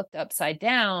been flipped upside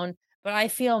down, but I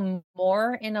feel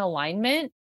more in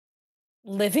alignment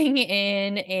living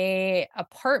in a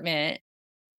apartment.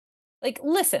 Like,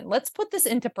 listen, let's put this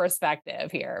into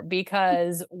perspective here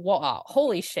because wow,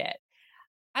 holy shit.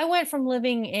 I went from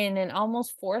living in an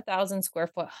almost 4,000 square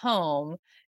foot home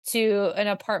to an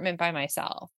apartment by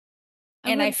myself. A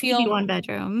And I little baby feel one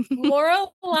bedroom. more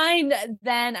aligned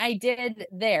than I did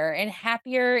there and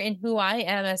happier in who I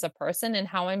am as a person and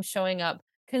how I'm showing up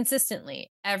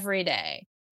consistently every day.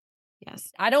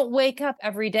 Yes. I don't wake up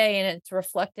every day and it's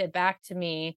reflected back to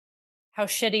me how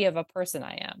shitty of a person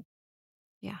I am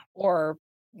Yeah. or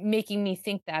making me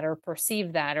think that or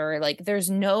perceive that or like there's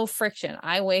no friction.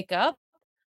 I wake up,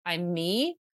 I'm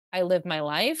me, I live my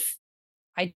life,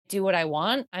 I do what I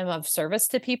want, I'm of service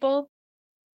to people.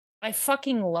 I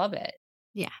fucking love it.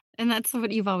 Yeah. And that's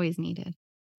what you've always needed.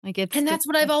 Like it's And just that's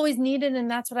what I've always needed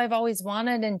and that's what I've always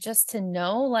wanted and just to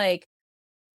know like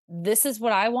this is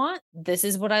what I want, this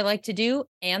is what I like to do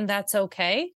and that's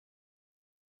okay.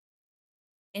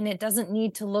 And it doesn't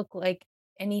need to look like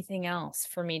anything else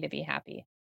for me to be happy.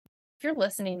 If you're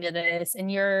listening to this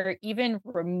and you're even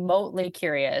remotely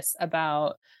curious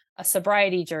about a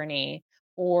sobriety journey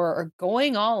or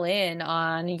going all in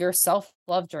on your self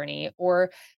love journey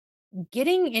or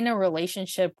getting in a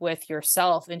relationship with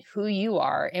yourself and who you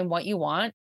are and what you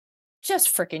want,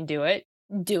 just freaking do it.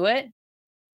 Do it.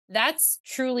 That's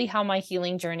truly how my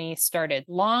healing journey started.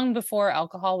 Long before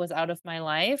alcohol was out of my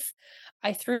life,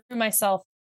 I threw myself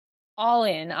all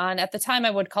in on, at the time,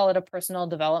 I would call it a personal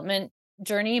development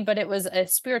journey, but it was a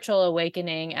spiritual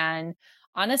awakening and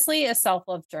honestly a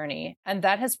self-love journey. And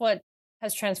that is what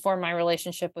has transformed my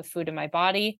relationship with food and my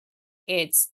body.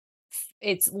 It's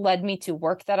it's led me to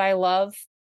work that I love.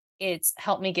 It's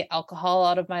helped me get alcohol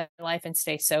out of my life and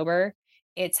stay sober.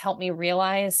 It's helped me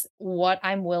realize what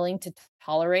I'm willing to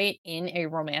tolerate in a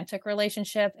romantic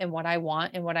relationship and what I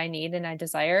want and what I need and I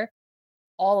desire.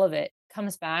 All of it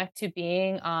comes back to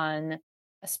being on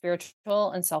a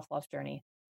spiritual and self-love journey.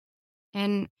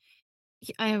 And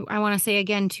I want to say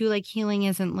again too, like healing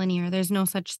isn't linear. There's no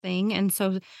such thing. And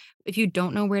so if you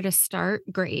don't know where to start,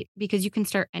 great, because you can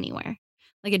start anywhere.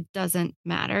 Like it doesn't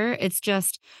matter. It's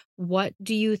just what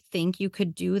do you think you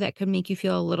could do that could make you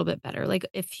feel a little bit better? Like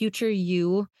if future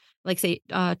you, like say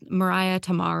Mariah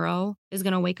tomorrow is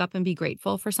going to wake up and be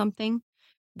grateful for something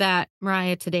that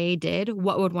Mariah today did,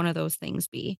 what would one of those things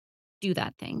be? Do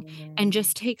that thing and Mhm.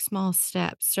 just take small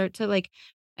steps. Start to like,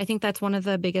 I think that's one of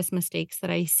the biggest mistakes that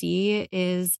I see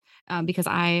is because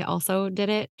I also did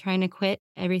it, trying to quit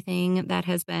everything that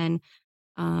has been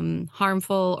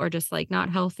harmful or just like not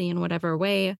healthy in whatever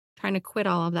way, trying to quit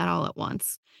all of that all at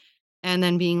once. And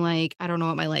then being like, I don't know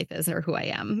what my life is or who I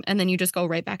am. And then you just go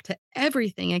right back to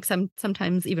everything, except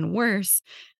sometimes even worse.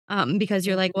 Because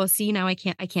you're Mhm. like, well, see, now I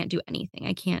can't do anything.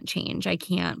 I can't change. I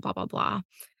can't blah, blah, blah.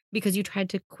 Because you tried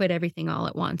to quit everything all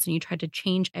at once and you tried to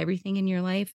change everything in your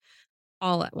life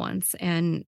all at once.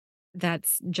 And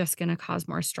that's just going to cause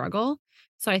more struggle.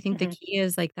 So I think the Mhm. key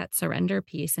is like that surrender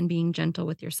piece and being gentle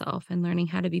with yourself and learning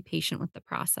how to be patient with the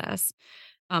process.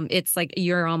 It's like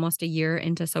you're almost a year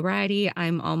into sobriety.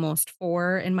 I'm almost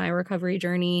 4 in my recovery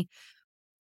journey.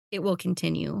 It will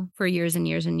continue for years and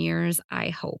years and years, I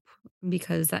hope,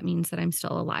 because that means that I'm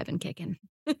still alive and kicking.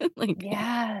 Like,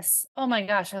 Yes. Oh my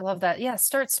gosh, I love that. Yeah,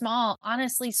 start small.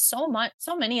 Honestly, so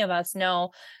many of us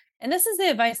know. And this is the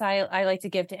advice I like to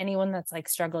give to anyone that's like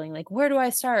struggling. Like, where do I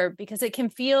start? Because it can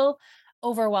feel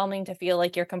overwhelming to feel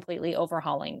like you're completely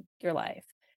overhauling your life.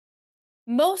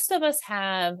 Most of us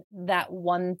have that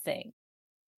one thing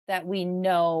that we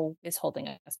know is holding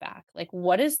us back? Like,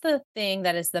 what is the thing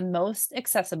that is the most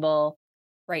accessible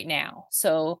right now?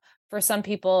 So, for some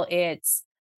people, it's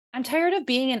I'm tired of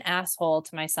being an asshole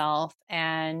to myself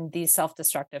and these self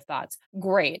destructive thoughts.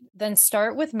 Great. Then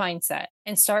start with mindset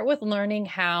and start with learning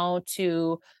how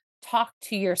to talk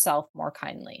to yourself more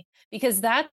kindly because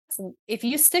if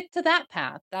you stick to that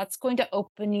path, that's going to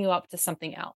open you up to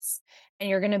something else. And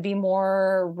you're going to be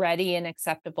more ready and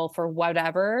acceptable for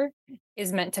whatever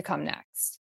is meant to come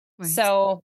next. right.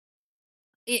 So,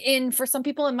 for some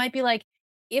people, it might be like,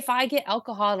 if I get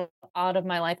alcohol out of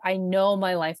my life, I know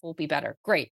my life will be better.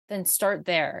 Great. Then start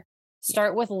there. Yeah.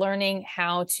 Start with learning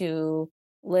how to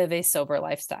live a sober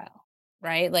lifestyle,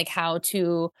 right? Like how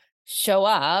to show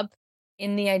up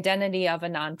in the identity of a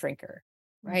non drinker,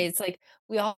 right? Right. It's like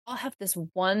we all have this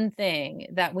one thing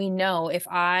that we know if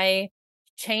I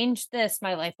change this,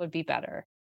 my life would be better.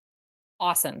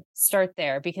 Awesome. Start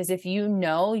there because if you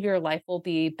know your life will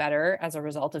be better as a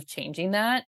result of changing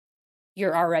that,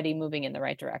 you're already moving in the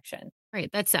right direction. Right.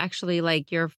 That's actually like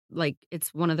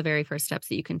it's one of the very first steps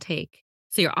that you can take.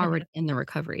 So you're Mhm. already in the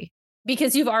recovery.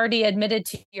 Because you've already admitted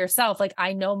to yourself, like,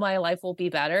 I know my life will be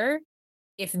better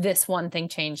if this one thing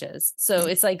changes. So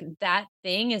it's like that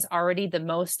thing is already the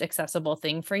most accessible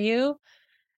thing for you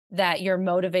that you're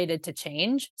motivated to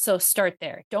change. So start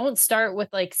there. Don't start with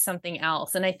like something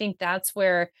else. And I think that's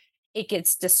where it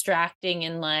gets distracting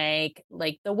in like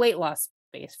the weight loss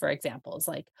space, for example. It's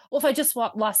like, well, if I just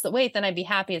lost the weight, then I'd be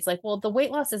happy. It's like, well, the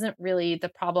weight loss isn't really the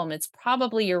problem. It's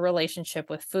probably your relationship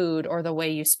with food or the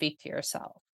way you speak to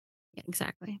yourself. Yeah,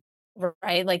 exactly.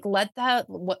 Right? Like let the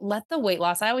weight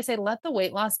loss. I always say let the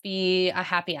weight loss be a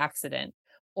happy accident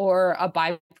or a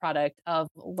byproduct of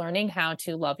learning how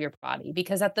to love your body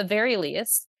because at the very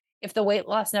least, if the weight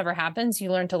loss never happens,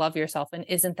 you learn to love yourself and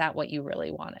isn't that what you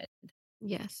really wanted?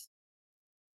 Yes.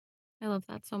 I love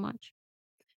that so much.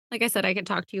 Like I said, I could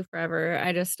talk to you forever.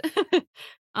 I just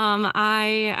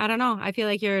I don't know. I feel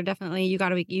like you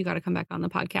gotta come back on the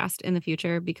podcast in the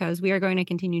future because we are going to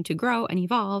continue to grow and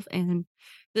evolve and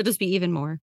there'll just be even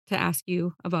more to ask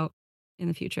you about in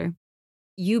the future.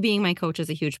 You being my coach is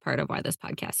a huge part of why this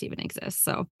podcast even exists.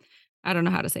 So I don't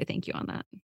know how to say thank you on that.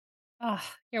 Oh,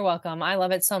 you're welcome. I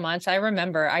love it so much.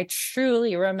 I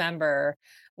truly remember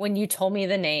when you told me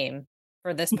the name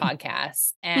for this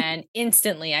podcast, and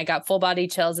instantly I got full body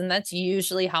chills. And that's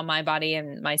usually how my body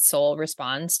and my soul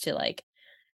responds to like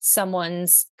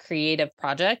someone's creative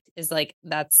project is like,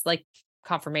 that's like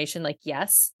confirmation, like,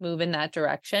 yes, move in that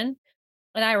direction.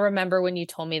 And I remember when you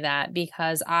told me that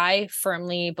because I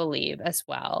firmly believe as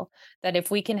well that if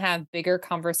we can have bigger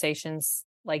conversations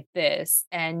like this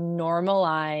and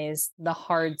normalize the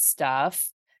hard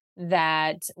stuff,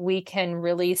 that we can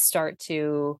really start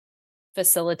to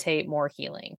facilitate more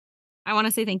healing. I want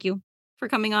to say thank you for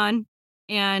coming on.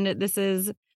 And this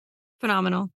is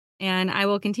phenomenal. And I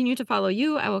will continue to follow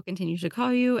you. I will continue to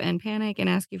call you and panic and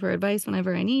ask you for advice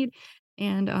whenever I need.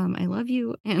 And I love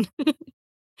you. And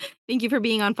thank you for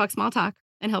being on Fuck Small Talk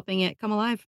and helping it come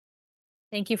alive.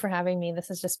 Thank you for having me. This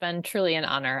has just been truly an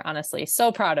honor, honestly.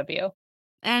 So proud of you.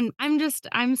 And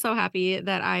I'm so happy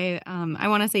that I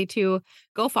want to say too,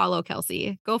 go follow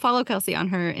Kelsey. Go follow Kelsey on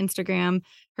her Instagram.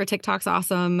 Her TikTok's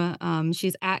awesome.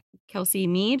 She's at Kelsey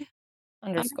Mead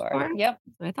Underscore. underscore. Yep.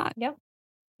 That's what I thought. Yep.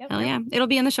 Yep. Hell Yep. yeah. It'll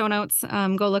be in the show notes.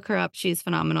 Go look her up. She's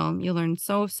phenomenal. You'll learn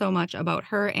so much about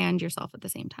her and yourself at the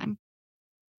same time.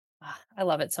 I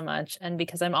love it so much. And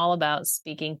because I'm all about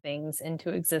speaking things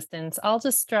into existence, I'll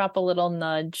just drop a little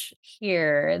nudge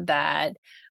here that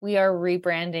we are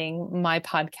rebranding my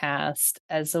podcast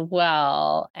as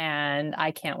well. And I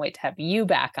can't wait to have you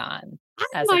back on Oh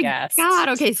as a my guest. God.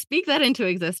 Okay. Speak that into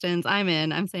existence. I'm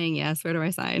in. I'm saying yes. Where do I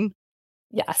sign?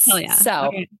 Hell Yes. yeah. So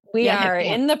Okay. we Yeah. Hit are me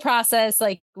up. in the process,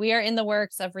 like we are in the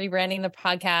works of rebranding the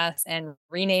podcast and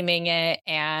renaming it.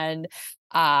 And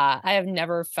I have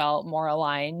never felt more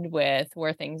aligned with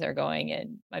where things are going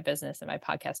in my business and my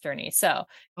podcast journey. So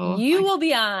Oh you my will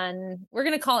be on, we're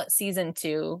going to call it season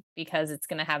 2 because it's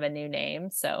going to have a new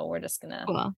name. So we're just going to,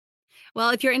 cool.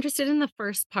 Well, if you're interested in the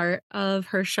first part of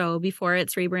her show before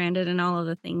it's rebranded and all of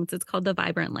the things, it's called the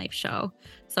Vibrant Life Show.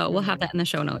 So we'll have that in the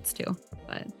show notes too.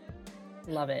 But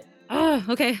love it. oh,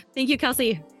 okay. Thank you,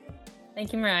 Kelsey.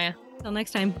 Thank you, Mariah. Till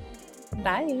next time.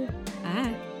 Bye.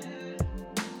 Bye.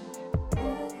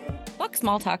 Fuck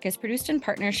Small Talk is produced in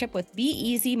partnership with Be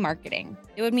Easy Marketing.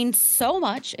 It would mean so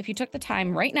much if you took the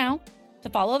time right now to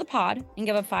follow the pod and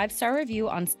give a 5-star review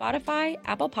on Spotify,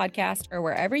 Apple Podcast, or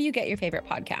wherever you get your favorite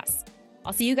podcasts.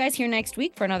 I'll see you guys here next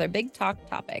week for another big talk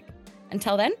topic.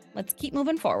 Until then, let's keep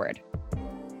moving forward.